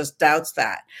me that just doubts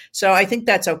that. So I think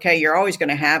that's okay. You're always going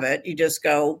to have it. You just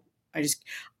go,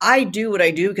 I do what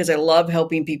I do because I love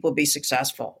helping people be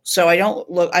successful. So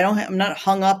I'm not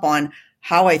hung up on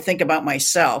how I think about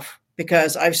myself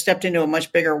because I've stepped into a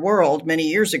much bigger world many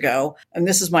years ago. And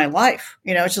this is my life.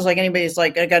 It's just like anybody's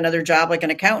like, I got another job like an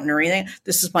accountant or anything.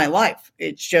 This is my life.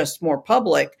 It's just more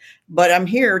public, but I'm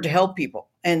here to help people.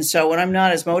 And so when I'm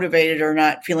not as motivated or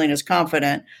not feeling as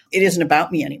confident, it isn't about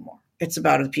me anymore. It's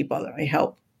about the people that I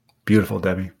help. Beautiful,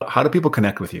 Debbie. How do people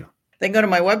connect with you? They can go to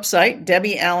my website,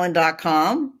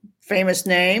 debbieallen.com, famous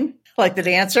name, like the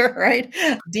dancer, right?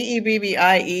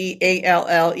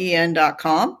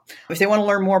 DebbieAllen.com. If they want to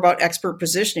learn more about expert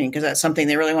positioning, because that's something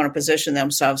they really want to position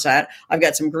themselves at, I've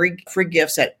got some free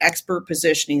gifts at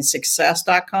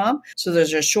expertpositioningsuccess.com. So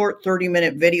there's a short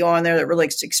 30-minute video on there that really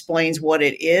explains what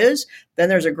it is. Then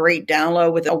there's a great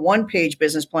download with a one-page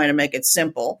business plan to make it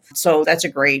simple. So that's a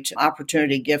great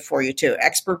opportunity gift for you too.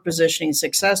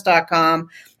 expertpositioningsuccess.com.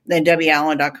 Then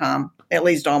debbieallen.com. It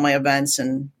leads to all my events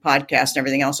and podcasts and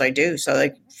everything else I do. So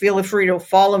feel free to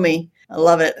follow me. I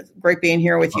love it. Great being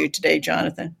here with you today,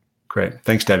 Jonathan. Great.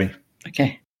 Thanks, Debbie.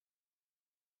 Okay.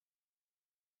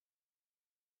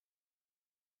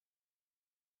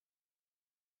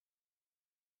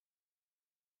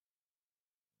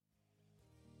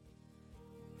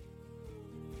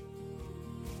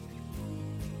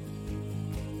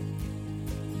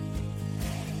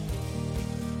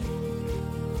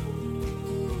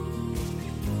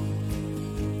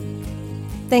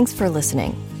 Thanks for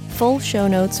listening. Full show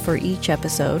notes for each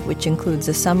episode, which includes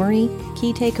a summary,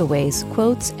 key takeaways,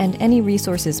 quotes, and any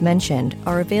resources mentioned,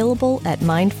 are available at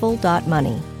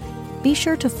mindful.money. Be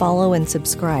sure to follow and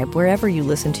subscribe wherever you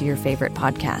listen to your favorite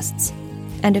podcasts.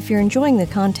 And if you're enjoying the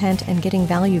content and getting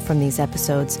value from these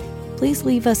episodes, please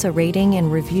leave us a rating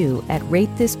and review at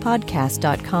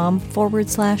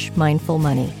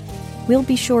ratethispodcast.com/mindfulmoney. We'll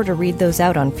be sure to read those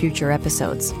out on future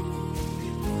episodes.